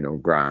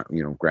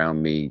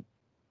meat,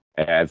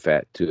 add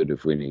fat to it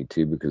if we need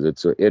to, because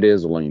it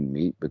is a lean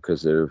meat,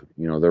 because they're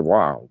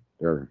wild.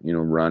 They're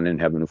running,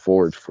 having to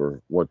forage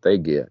for what they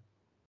get.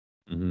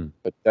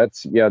 But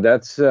that's one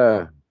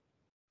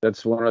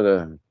of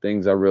the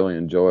things I really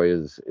enjoy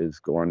is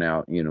going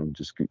out,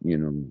 just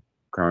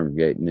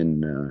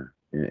congregating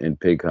and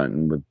pig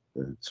hunting with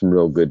some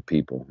real good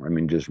people. I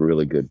mean, just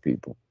really good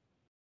people.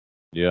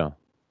 Yeah.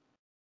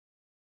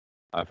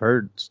 I've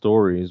heard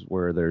stories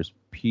where there's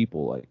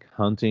people like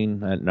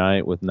hunting at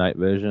night with night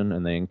vision,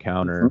 and they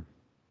encounter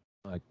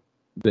like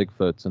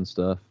Bigfoots and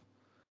stuff.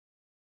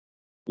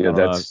 Yeah,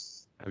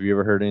 have you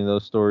ever heard any of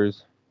those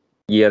stories?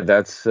 Yeah,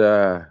 that's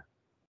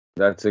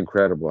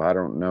incredible. I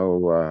don't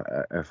know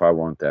if I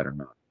want that or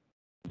not.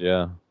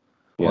 Yeah.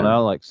 Well,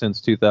 now, like,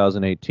 since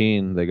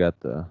 2018, they got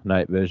the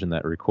night vision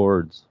that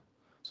records.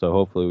 So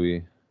hopefully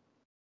we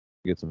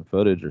get some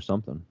footage or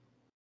something.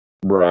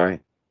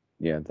 Right.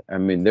 Yeah. I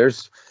mean,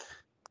 there's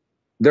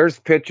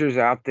pictures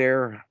out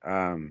there,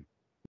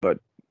 but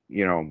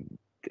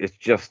it's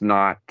just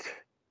not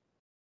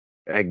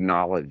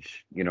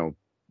acknowledged.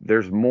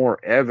 There's more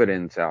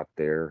evidence out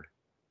there.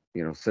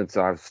 Since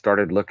I've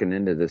started looking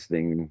into this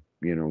thing,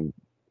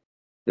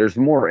 there's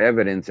more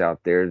evidence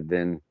out there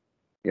than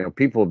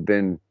people have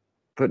been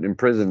put in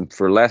prison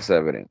for less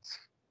evidence.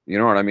 You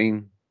know what I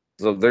mean?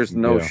 So there's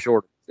no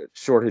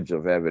shortage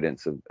of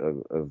evidence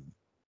of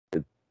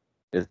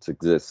its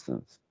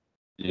existence.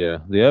 Yeah,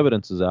 the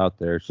evidence is out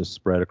there. It's just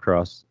spread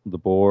across the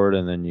board,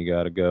 and then you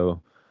got to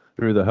go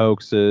through the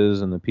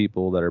hoaxes and the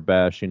people that are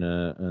bashing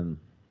it, and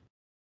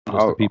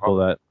just the people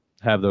that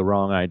have the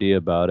wrong idea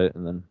about it,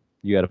 and then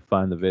you got to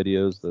find the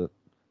videos that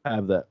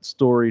have that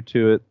story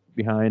to it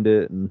behind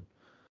it, and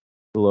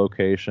the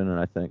location, and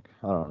I don't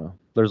know.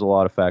 There's a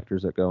lot of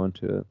factors that go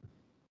into it.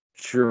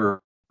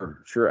 Sure,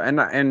 sure.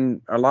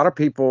 And a lot of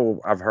people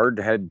I've heard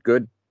had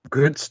good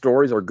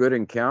stories or good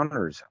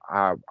encounters.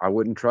 I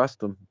wouldn't trust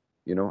them.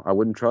 I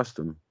wouldn't trust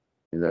them.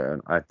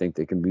 I think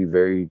they can be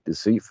very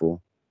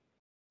deceitful.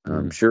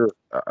 Sure,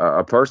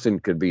 a person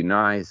could be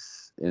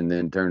nice and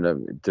then turn up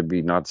to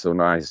be not so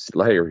nice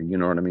later. You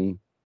know what I mean?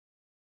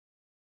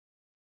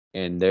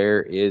 And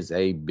there is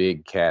a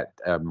big cat.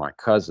 My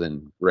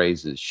cousin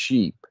raises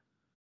sheep,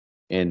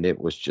 and it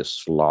was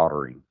just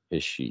slaughtering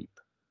his sheep,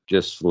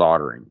 just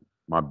slaughtering.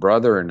 My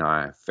brother and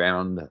I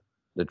found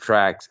the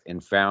tracks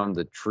and found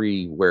the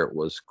tree where it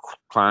was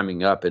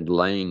climbing up and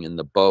laying in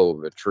the bow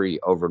of a tree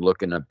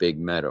overlooking a big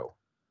meadow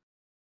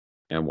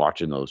and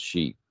watching those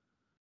sheep.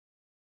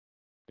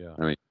 Yeah.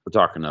 I mean, we're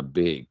talking a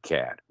big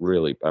cat,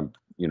 really,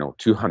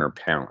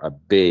 200-pound, a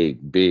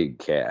big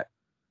cat.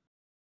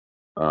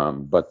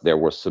 But there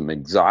was some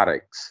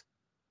exotics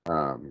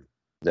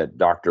that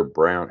Dr.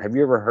 Brown. Have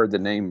you ever heard the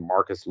name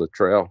Marcus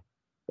Luttrell?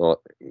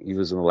 Well, he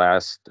was in the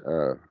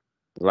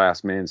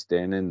last man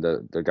standing,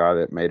 the guy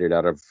that made it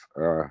out of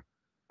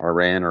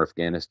Iran or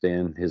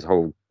Afghanistan. His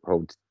whole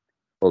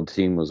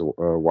team was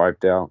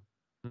wiped out.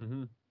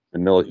 Mm-hmm.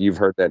 And you've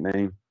heard that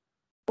name?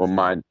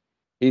 Well,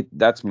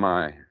 that's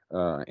my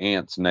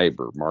aunt's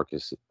neighbor.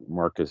 Marcus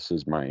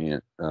is my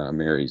aunt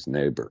Mary's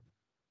neighbor,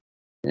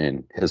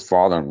 and his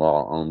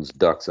father-in-law owns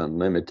Ducks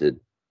Unlimited.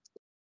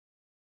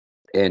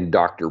 And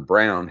Dr.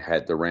 Brown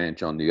had the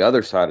ranch on the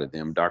other side of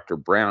them. Dr.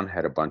 Brown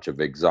had a bunch of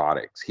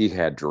exotics. He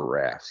had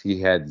giraffes.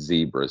 He had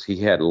zebras. He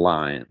had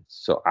lions.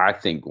 So I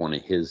think one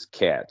of his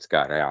cats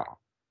got out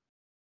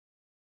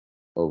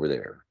over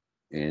there.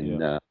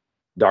 And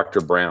Dr.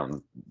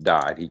 Brown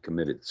died. He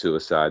committed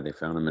suicide. They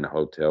found him in a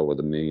hotel with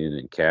 $1 million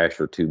in cash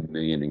or $2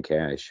 million in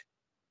cash.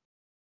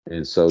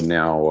 And so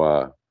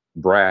now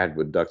Brad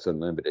with Ducks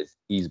Unlimited,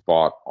 he's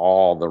bought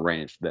all the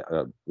ranch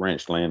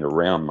land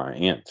around my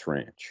aunt's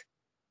ranch.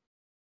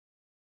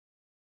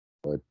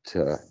 But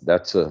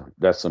that's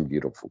some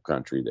beautiful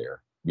country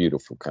there.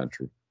 Beautiful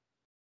country.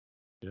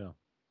 Yeah.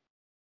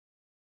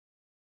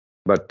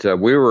 But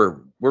we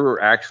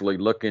were actually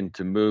looking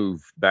to move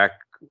back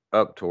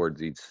up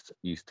towards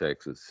East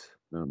Texas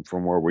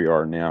from where we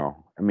are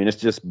now. I mean, it's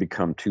just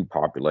become too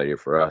populated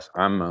for us.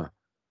 I'm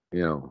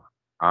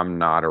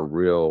not a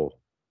real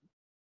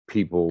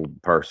people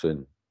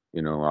person.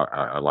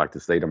 I like to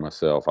stay to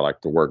myself. I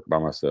like to work by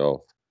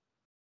myself.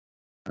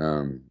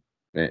 And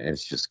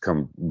it's just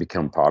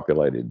become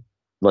populated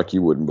like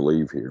you wouldn't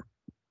believe here.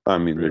 I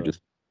mean, Really? They're just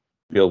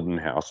building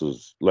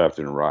houses left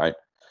and right.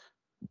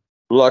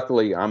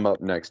 Luckily, I'm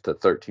up next to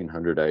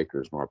 1,300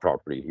 acres. My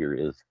property here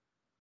is.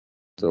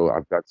 So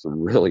I've got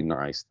some really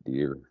nice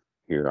deer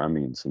here. I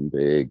mean, some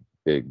big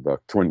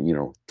buck,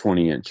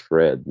 20-inch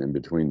spread in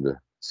between the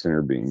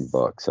center beam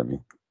bucks. I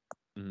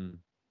mean,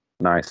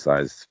 nice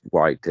sized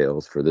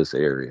whitetails for this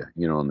area,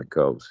 on the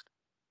coast.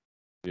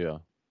 Yeah.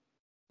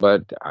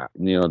 But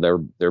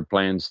their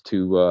plans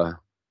to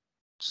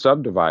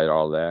subdivide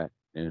all that,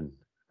 and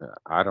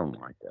I don't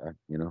like that.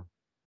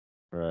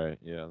 Right.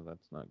 Yeah,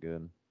 that's not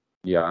good.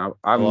 Yeah,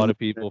 A lot of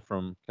people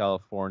from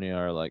California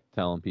are like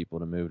telling people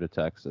to move to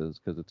Texas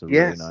because it's a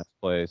really nice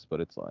place, but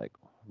it's like,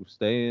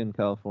 stay in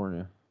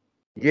California.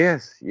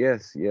 Yes. We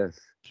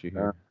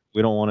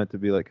don't want it to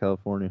be like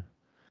California.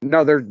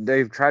 No,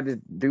 they've tried to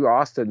do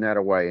Austin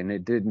that way, and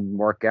it didn't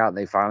work out.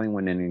 They finally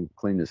went in and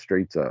cleaned the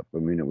streets up. I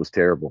mean, it was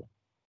terrible.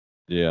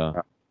 Yeah. I don't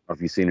know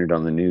if you've seen it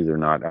on the news or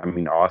not. I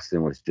mean,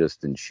 Austin was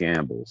just in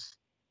shambles.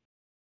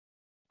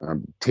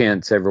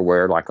 Tents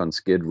everywhere, like on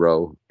Skid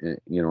Row,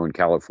 in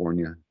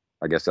California.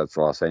 I guess that's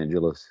Los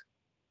Angeles.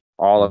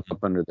 All up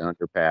under the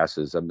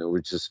underpasses. I mean, it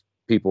was just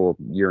people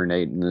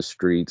urinating in the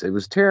streets. It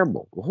was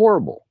terrible,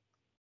 horrible.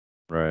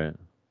 Right.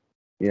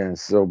 Yeah.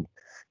 So,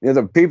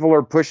 the people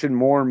are pushing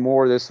more and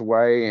more this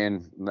way.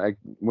 And like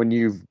when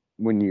you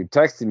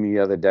texted me the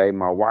other day,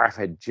 my wife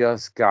had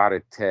just got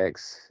a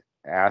text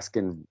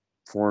asking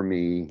for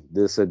me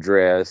this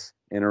address,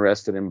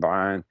 interested in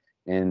buying,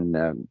 and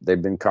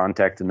they've been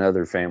contacting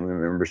other family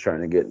members trying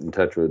to get in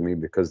touch with me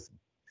because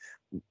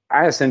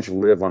I essentially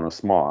live on a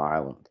small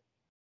island.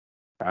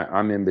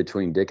 I'm in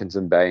between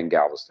Dickinson Bay and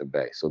Galveston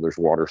Bay, so there's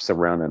water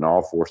surrounding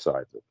all four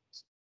sides of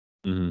us.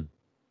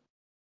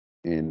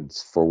 And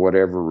for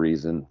whatever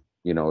reason,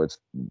 it's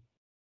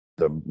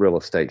the real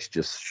estate's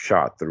just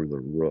shot through the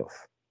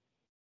roof.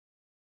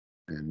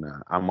 And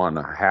I'm on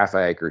a half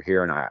acre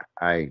here, and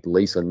I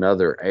lease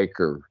another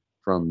acre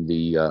from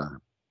the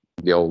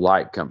old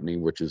light company,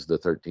 which is the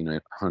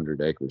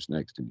 1,300 acres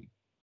next to me.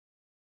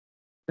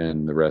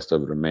 And the rest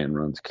of it a man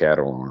runs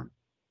cattle on.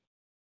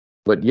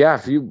 But yeah,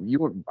 if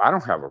I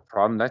don't have a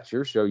problem. That's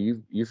your show.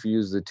 You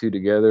fuse the two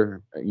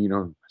together.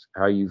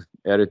 How you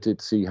edit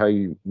it, see how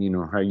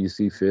how you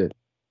see fit.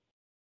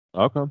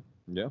 Okay.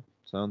 Yeah,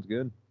 sounds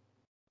good.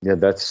 Yeah,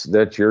 that's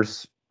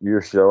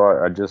your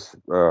show. I just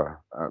I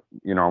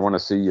want to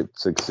see it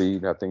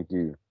succeed. I think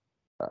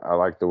I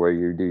like the way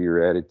you do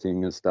your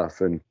editing and stuff,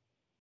 and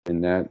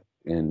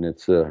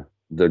it's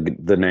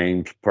the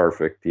name's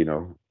perfect.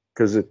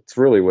 because it's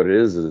really what it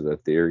is a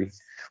theory.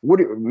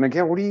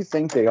 Miguel, what do you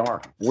think they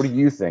are? What do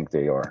you think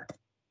they are?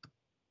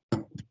 I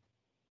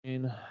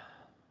mean,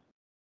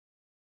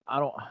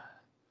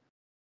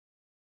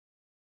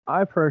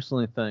 I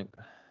personally think,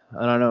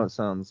 and I know it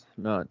sounds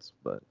nuts,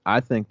 but I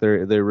think they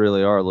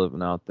really are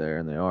living out there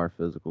and they are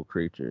physical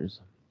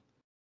creatures.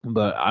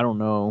 But I don't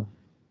know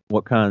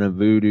what kind of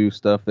voodoo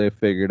stuff they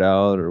figured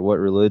out or what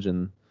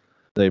religion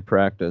they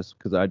practice,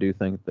 because I do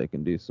think they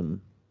can do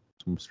some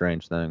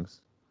strange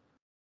things.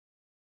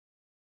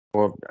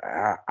 Well,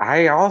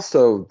 I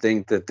also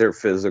think that they're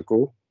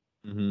physical,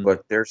 Mm-hmm.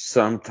 but there's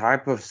some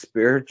type of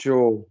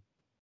spiritual.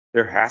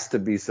 There has to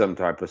be some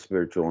type of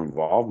spiritual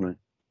involvement.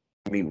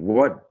 I mean,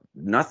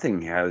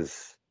 nothing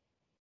has,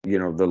 the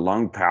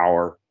lung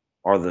power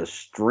or the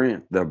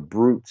strength, the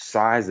brute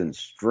size and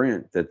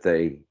strength that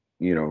they,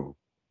 Oh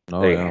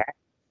they yeah. have.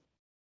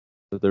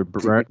 But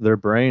their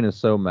brain is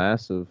so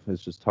massive,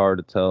 it's just hard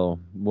to tell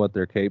what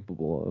they're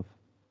capable of.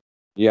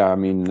 Yeah, I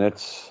mean,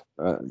 that's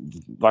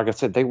like I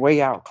said, they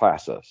way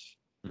outclass us.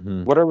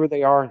 Mm-hmm. Whatever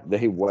they are,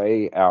 they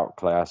way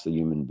outclass a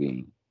human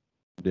being.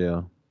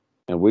 Yeah.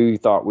 And we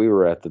thought we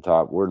were at the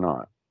top. We're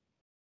not.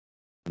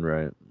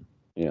 Right.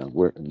 Yeah,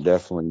 we're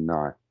definitely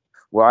not.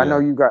 Well, I know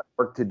Yeah. you got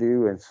work to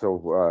do, and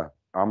so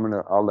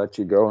I'll let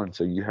you go, and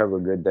so you have a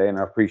good day, and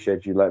I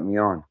appreciate you letting me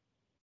on.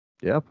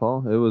 Yeah,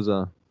 Paul. It was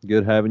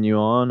good having you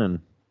on, and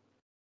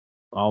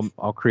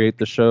I'll create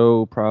the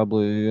show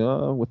probably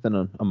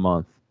within a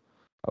month,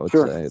 I would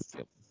Sure. say.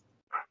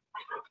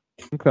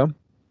 Okay.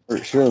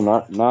 Sure,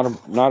 not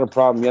a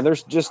problem. Yeah,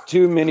 there's just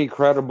too many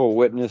credible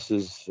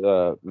witnesses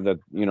that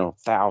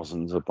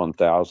thousands upon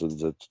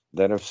thousands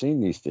that have seen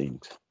these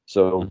things.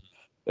 So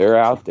they're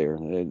out there,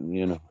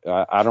 and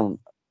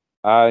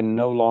I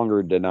no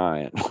longer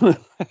deny it.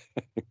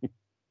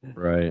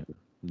 Right.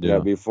 Yeah, Yeah.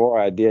 before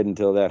I did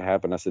until that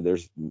happened. I said,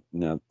 "There's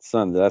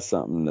that's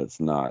something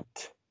that's not."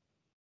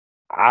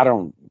 I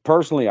don't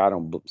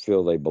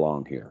feel they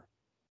belong here.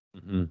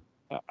 Mm-hmm.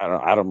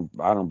 I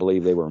don't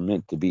believe they were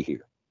meant to be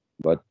here,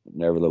 but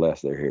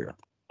nevertheless, they're here.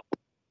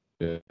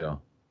 Yeah.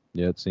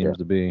 Yeah, it seems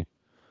to be.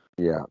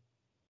 Yeah.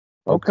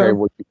 Okay. Okay.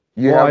 Well,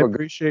 you Well, have I a good.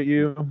 appreciate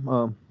you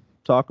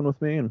talking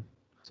with me and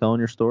telling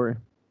your story.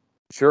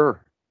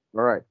 Sure.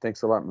 All right.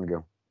 Thanks a lot,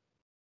 Miguel.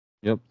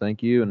 Yep.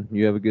 Thank you, and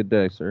you have a good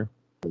day, sir.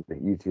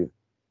 You too.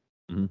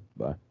 Mm-hmm.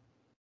 Bye.